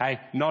go. Hey,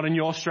 not in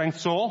your strength,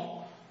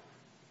 Saul.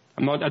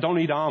 I don't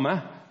need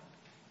armor.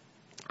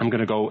 I'm going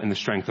to go in the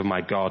strength of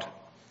my God.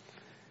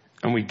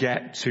 And we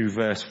get to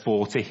verse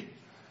 40.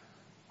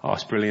 Oh,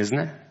 it's brilliant, isn't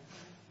it?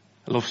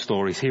 I love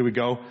stories. Here we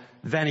go.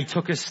 Then he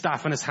took his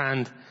staff in his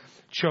hand,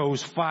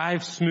 chose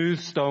 5 smooth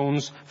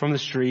stones from the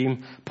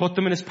stream, put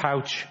them in his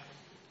pouch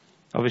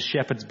of his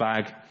shepherd's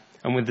bag,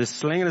 and with the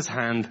sling in his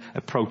hand,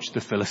 approached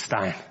the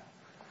Philistine.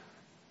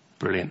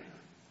 Brilliant.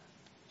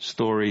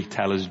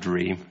 Storyteller's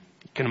dream.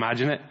 You can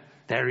imagine it.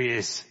 There he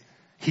is.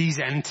 He's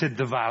entered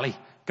the valley.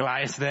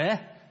 Goliath's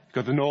there. You've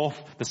got the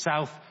north, the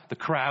south, the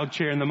crowd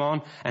cheering them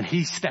on, and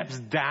he steps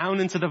down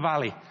into the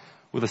valley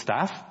with a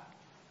staff,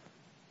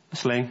 a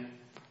sling,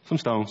 some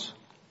stones,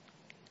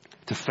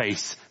 to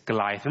face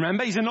Goliath.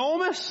 Remember, he's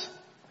enormous.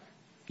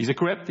 He's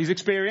equipped. He's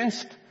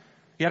experienced.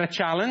 He had a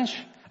challenge,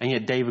 and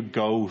yet David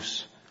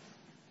goes.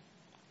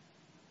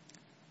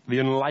 The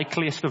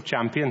unlikeliest of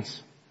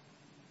champions.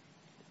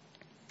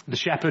 The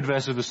shepherd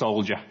versus the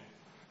soldier.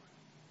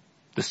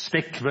 The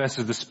stick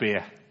versus the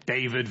spear.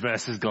 David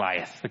versus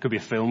Goliath. That could be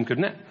a film,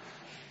 couldn't it?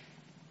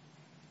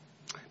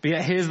 But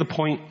yet here's the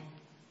point.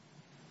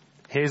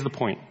 Here's the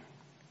point.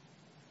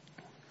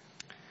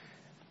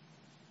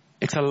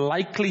 It's a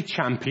likely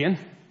champion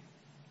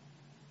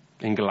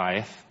in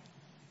Goliath,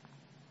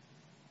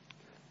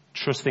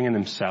 trusting in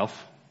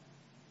himself,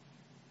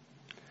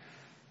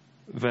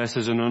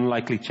 versus an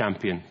unlikely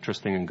champion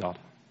trusting in God.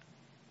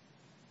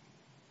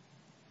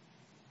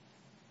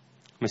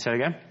 Let me say it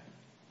again.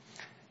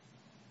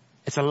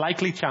 It's a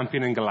likely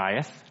champion in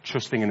Goliath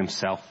trusting in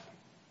himself,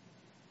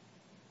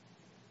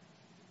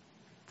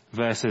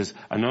 versus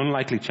an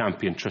unlikely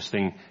champion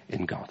trusting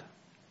in God.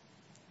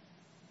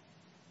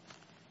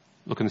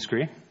 Look on the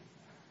screen.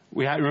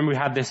 Remember we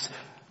had this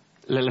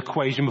little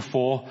equation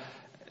before.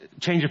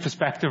 Change of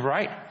perspective,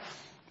 right?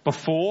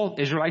 Before,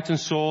 Israelites and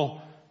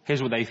Saul,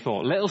 here's what they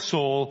thought. Little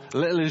Saul,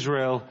 little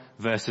Israel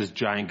versus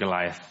giant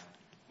Goliath.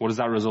 What does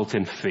that result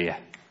in? Fear.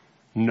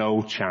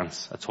 No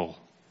chance at all.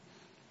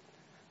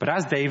 But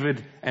as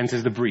David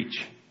enters the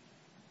breach,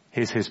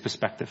 here's his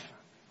perspective.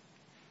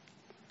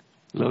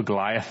 Little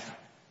Goliath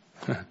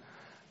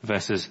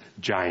versus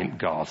giant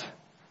God.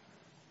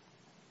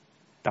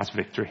 That's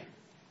victory.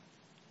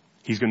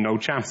 He's got no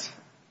chance.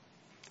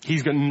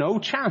 He's got no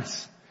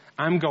chance.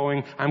 I'm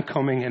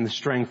coming in the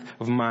strength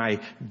of my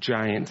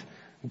giant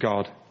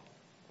God.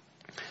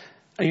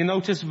 And you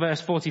notice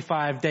verse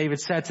 45, David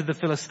said to the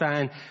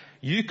Philistine,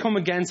 you come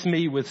against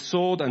me with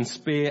sword and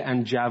spear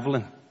and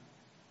javelin.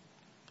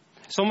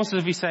 It's almost as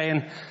if he's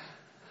saying,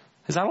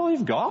 is that all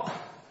you've got?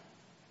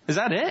 Is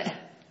that it?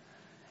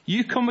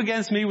 You come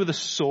against me with a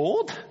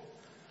sword?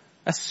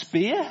 A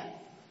spear? Are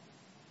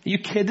you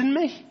kidding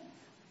me?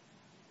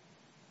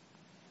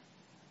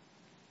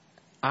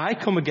 I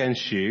come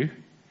against you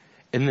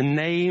in the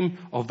name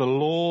of the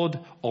Lord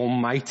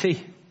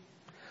Almighty,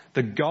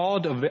 the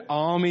God of the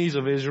armies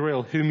of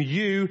Israel, whom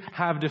you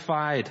have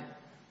defied.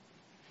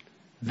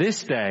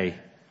 This day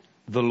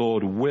the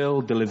Lord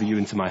will deliver you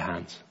into my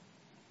hands.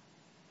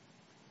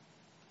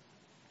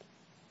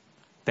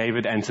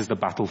 David enters the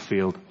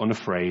battlefield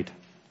unafraid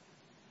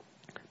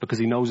because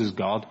he knows his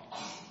God.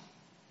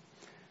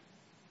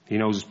 He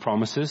knows his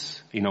promises.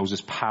 He knows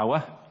his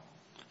power.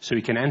 So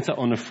he can enter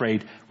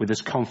unafraid with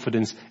his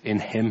confidence in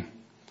him.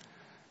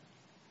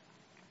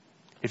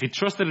 If he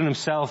trusted in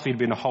himself, he'd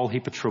be in a whole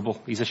heap of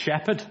trouble. He's a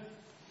shepherd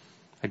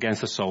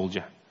against a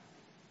soldier.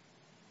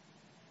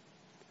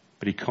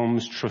 But he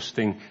comes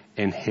trusting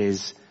in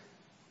his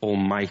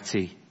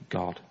almighty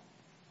God.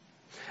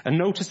 And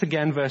notice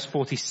again verse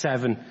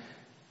 47,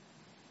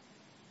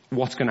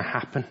 what's going to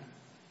happen.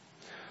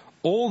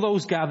 All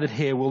those gathered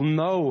here will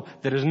know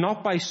that it is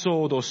not by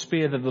sword or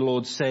spear that the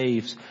Lord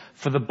saves,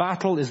 for the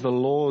battle is the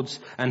Lord's,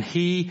 and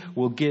he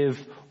will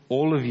give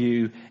all of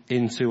you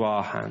into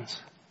our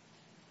hands.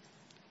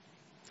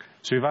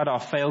 So we've had our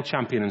failed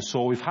champion in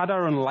Saul. We've had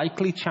our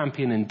unlikely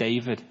champion in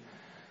David.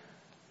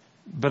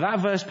 But that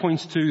verse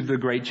points to the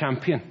great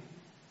champion.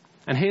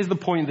 And here's the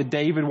point that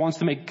David wants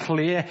to make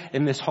clear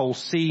in this whole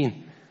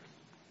scene.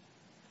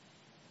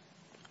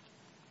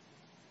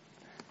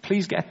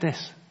 Please get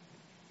this.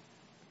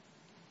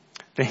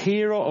 The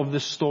hero of the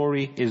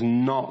story is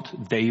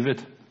not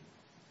David.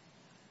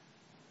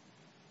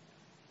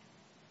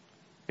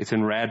 It's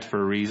in red for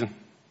a reason.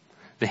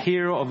 The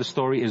hero of the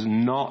story is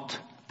not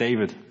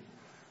David.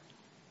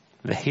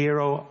 The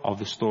hero of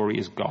the story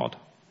is God.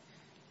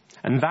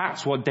 And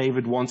that's what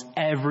David wants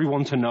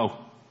everyone to know.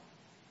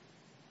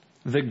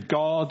 That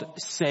God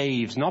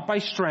saves, not by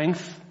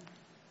strength,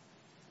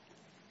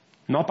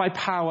 not by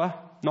power,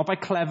 not by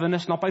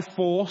cleverness, not by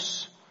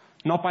force,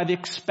 not by the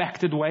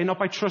expected way, not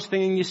by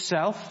trusting in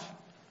yourself,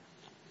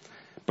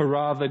 but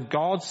rather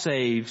God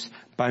saves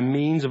by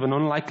means of an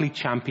unlikely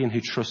champion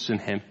who trusts in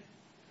him.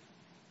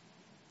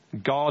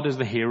 God is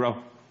the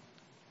hero.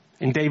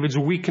 In David's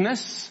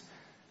weakness,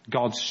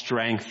 God's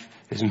strength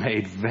is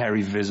made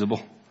very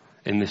visible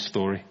in this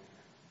story.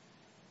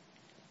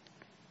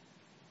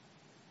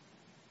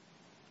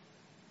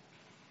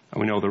 And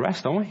we know the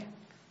rest, don't we?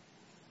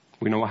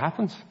 We know what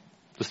happens.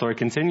 The story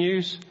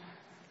continues.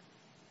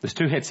 There's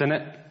 2 hits in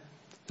it.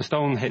 The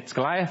stone hits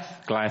Goliath.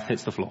 Goliath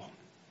hits the floor.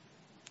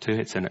 2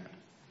 hits in it.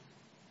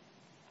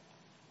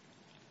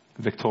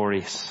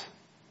 Victorious.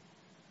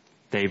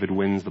 David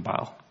wins the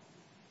battle.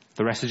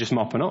 The rest is just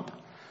mopping up.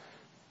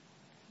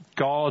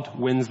 God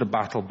wins the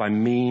battle by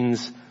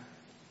means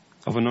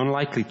of an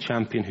unlikely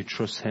champion who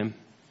trusts him.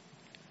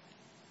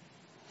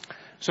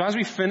 So as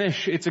we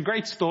finish, it's a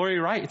great story,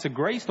 right? It's a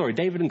great story.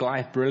 David and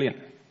Goliath, brilliant.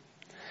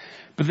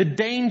 But the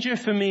danger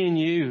for me and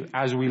you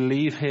as we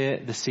leave here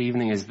this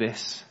evening is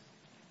this.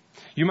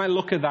 You might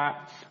look at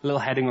that little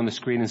heading on the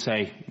screen and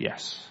say,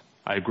 yes,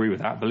 I agree with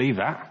that, believe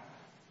that.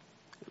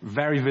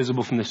 Very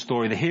visible from this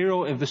story. The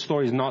hero of the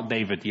story is not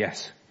David.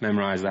 Yes,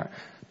 memorize that.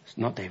 It's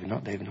not David,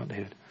 not David, not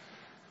David.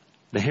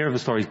 The hero of the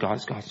story is God.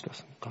 It's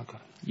God.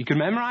 You can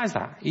memorize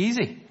that.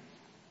 Easy.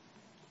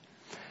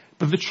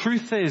 But the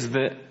truth is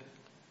that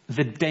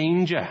the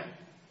danger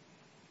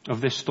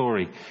of this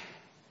story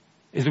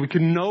is that we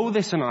can know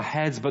this in our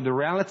heads, but the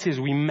reality is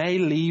we may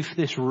leave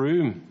this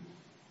room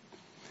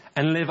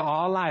and live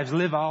our lives,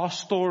 live our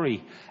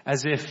story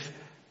as if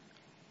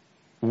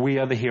we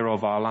are the hero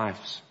of our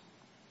lives.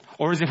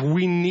 Or as if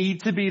we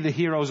need to be the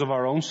heroes of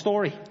our own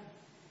story.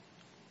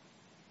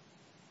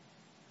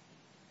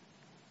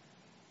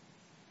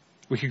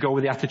 We could go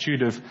with the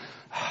attitude of,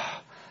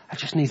 I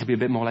just need to be a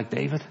bit more like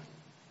David.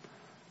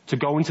 To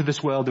go into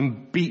this world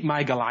and beat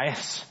my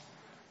Goliaths.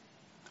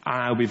 And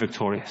I'll be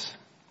victorious.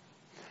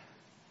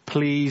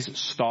 Please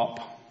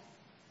stop.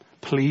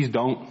 Please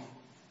don't.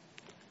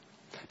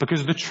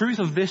 Because the truth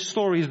of this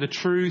story is the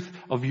truth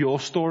of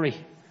your story.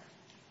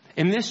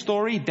 In this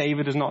story,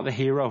 David is not the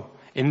hero.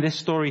 In this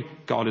story,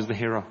 God is the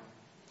hero.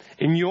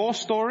 In your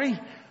story,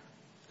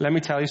 let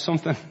me tell you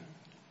something.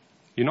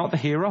 You're not the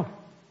hero.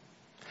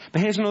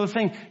 But here's another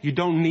thing. You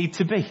don't need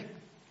to be.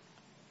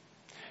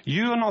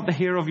 You are not the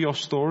hero of your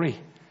story.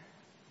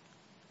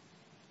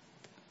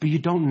 But you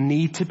don't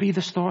need to be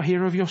the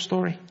hero of your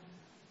story.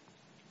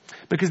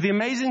 Because the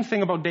amazing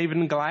thing about David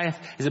and Goliath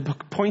is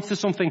it points to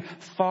something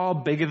far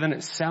bigger than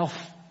itself.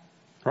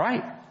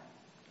 Right?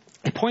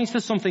 It points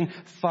to something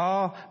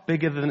far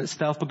bigger than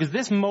itself, because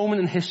this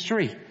moment in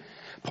history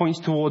points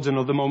towards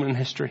another moment in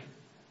history.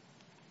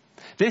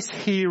 This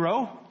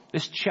hero,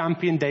 this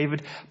champion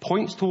David,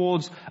 points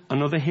towards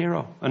another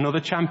hero, another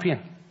champion.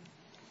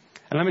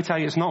 And let me tell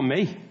you, it's not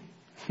me.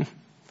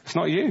 It's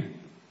not you.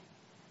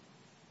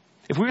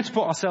 If we were to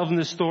put ourselves in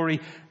this story,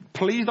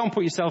 please don't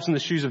put yourselves in the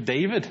shoes of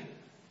David.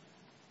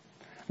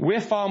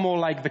 We're far more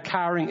like the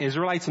cowering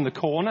Israelites in the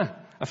corner,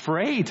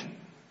 afraid,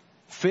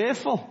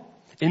 fearful,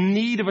 in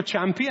need of a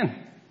champion.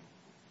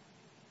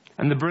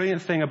 And the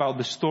brilliant thing about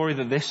the story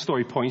that this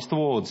story points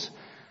towards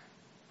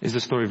is the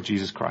story of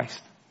Jesus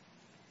Christ.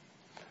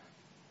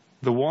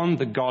 The one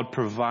that God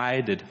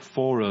provided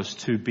for us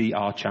to be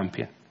our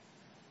champion.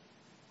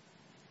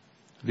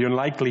 The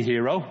unlikely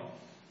hero,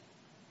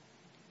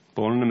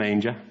 born in a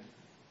manger,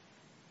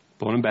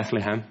 born in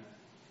Bethlehem,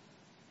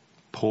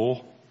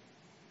 poor,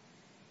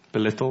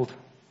 belittled,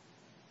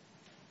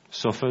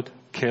 suffered,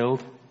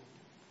 killed,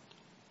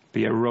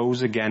 but yet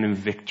rose again in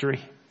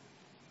victory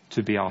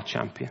to be our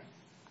champion.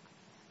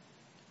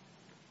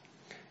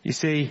 You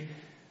see,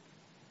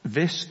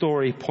 this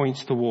story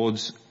points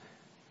towards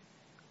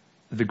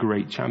the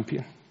great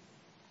champion.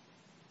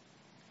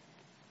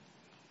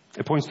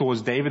 It points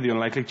towards David, the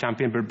unlikely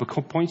champion, but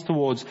it points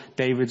towards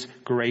David's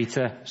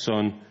greater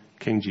son,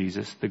 King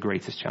Jesus, the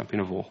greatest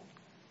champion of all.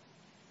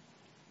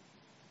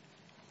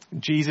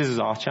 Jesus is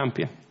our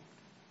champion.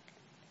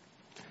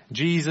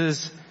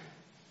 Jesus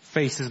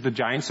faces the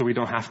giant so we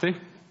don't have to.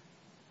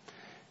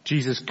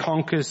 Jesus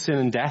conquers sin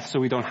and death so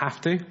we don't have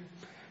to.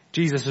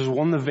 Jesus has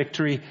won the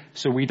victory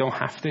so we don't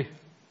have to.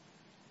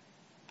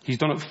 He's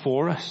done it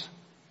for us.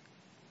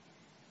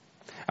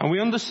 And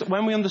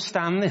when we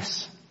understand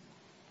this,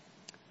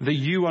 that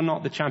you are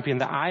not the champion,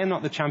 that I am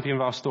not the champion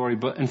of our story,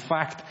 but in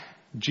fact,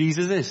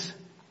 Jesus is.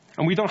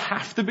 And we don't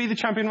have to be the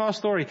champion of our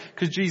story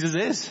because Jesus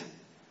is.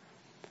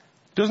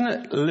 Doesn't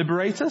it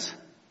liberate us?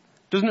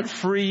 Doesn't it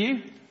free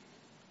you?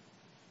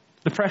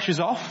 The pressure's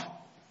off.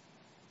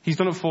 He's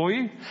done it for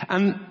you.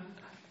 And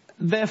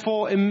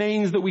therefore it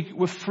means that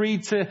we're free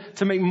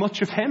to make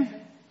much of him,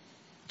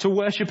 to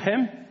worship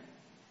him,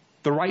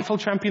 the rightful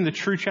champion, the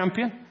true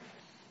champion,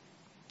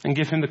 and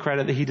give him the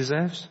credit that he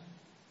deserves.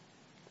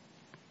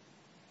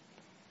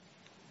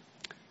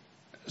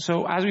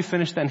 So as we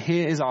finish then,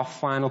 here is our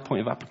final point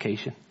of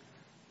application.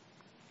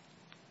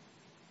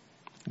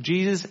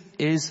 Jesus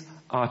is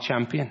our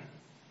champion.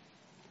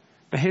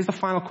 But here's the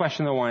final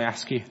question I want to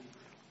ask you.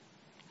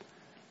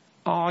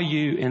 Are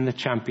you in the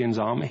champion's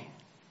army?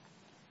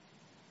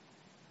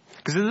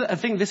 Because I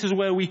think this is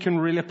where we can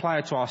really apply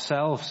it to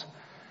ourselves.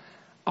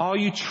 Are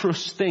you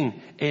trusting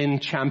in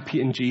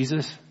champion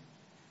Jesus?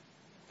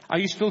 Are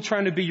you still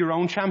trying to be your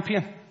own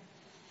champion?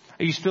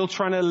 Are you still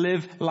trying to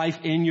live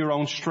life in your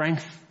own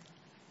strength?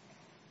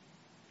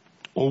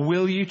 Or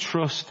will you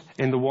trust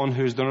in the one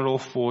who has done it all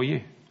for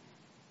you?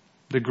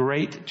 The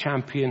great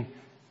champion,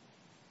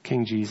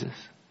 King Jesus.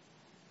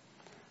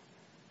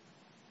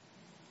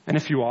 And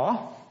if you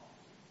are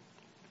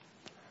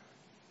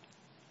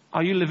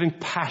you living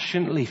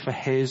passionately for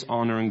his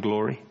honor and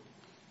glory?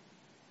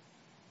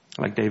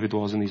 Like David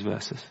was in these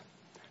verses.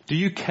 Do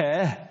you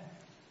care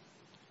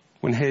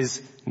when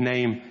his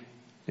name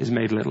is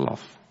made little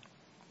of?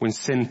 When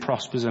sin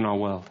prospers in our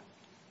world?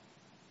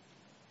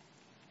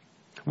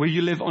 Will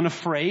you live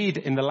unafraid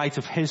in the light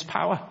of his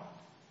power?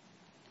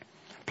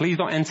 Please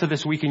don't enter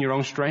this week in your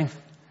own strength.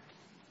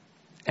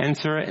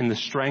 Enter in the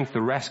strength,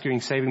 the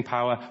rescuing, saving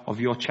power of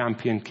your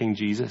champion, King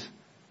Jesus.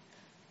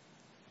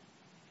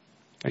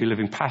 Are you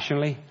living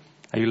passionately?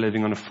 Are you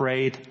living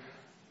unafraid?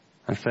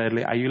 And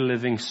thirdly, are you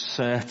living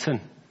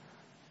certain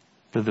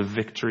that the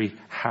victory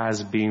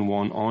has been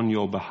won on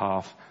your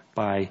behalf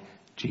by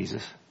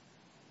Jesus?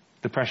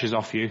 The pressure's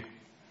off you.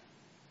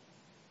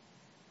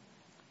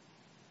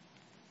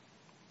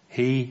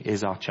 He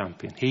is our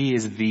champion. He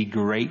is the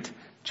great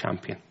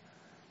champion.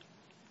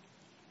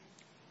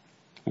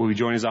 Will we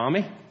join his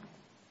army?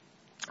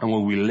 And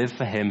will we live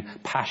for him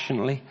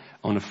passionately,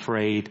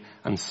 unafraid,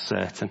 and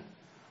certain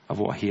of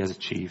what he has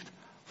achieved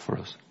for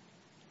us?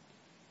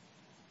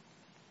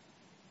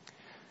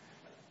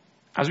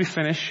 As we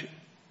finish,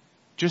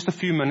 just a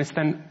few minutes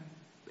then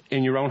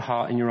in your own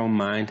heart, in your own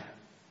mind,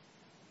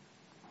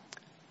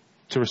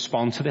 to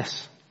respond to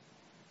this.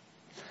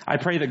 I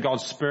pray that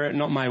God's Spirit,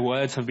 not my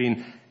words, have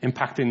been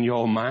impacting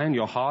your mind,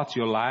 your hearts,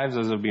 your lives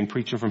as I've been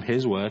preaching from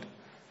his word.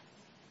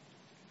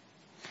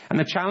 And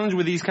the challenge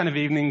with these kind of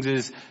evenings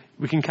is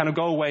we can kind of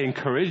go away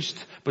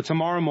encouraged, but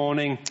tomorrow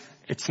morning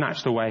it's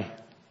snatched away.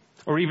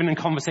 Or even in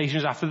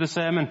conversations after the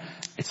sermon,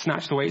 it's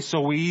snatched away. It's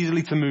so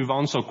easily to move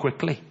on so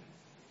quickly.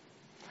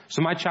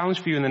 So my challenge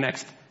for you in the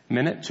next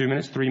minute, 2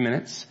 minutes, 3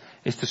 minutes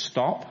is to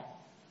stop.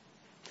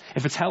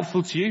 If it's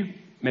helpful to you,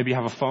 maybe you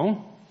have a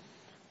phone,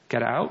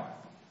 get it out.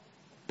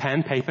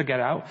 Pen, paper, get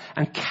out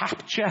and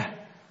capture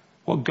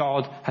what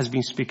God has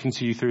been speaking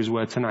to you through his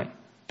word tonight.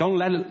 Don't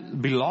let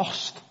it be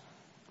lost.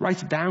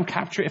 Write it down,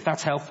 capture it if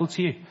that's helpful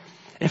to you.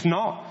 If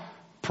not,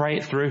 pray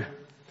it through.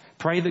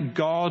 Pray that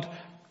God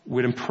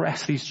would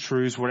impress these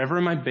truths, whatever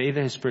it might be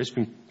that his Spirit's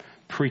been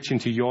preaching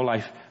to your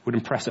life, would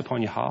impress it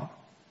upon your heart.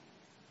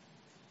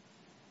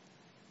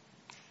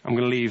 I'm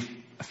going to leave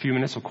a few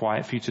minutes of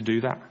quiet for you to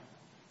do that,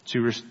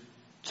 to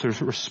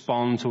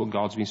respond to what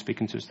God's been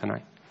speaking to us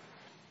tonight.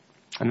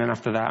 And then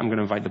after that, I'm going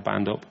to invite the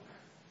band up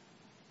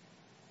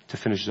to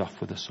finish us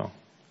off with a song.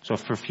 So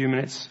for a few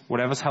minutes,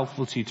 whatever's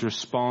helpful to you to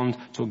respond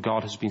to what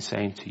God has been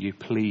saying to you,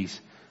 please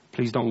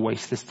don't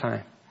waste this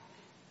time.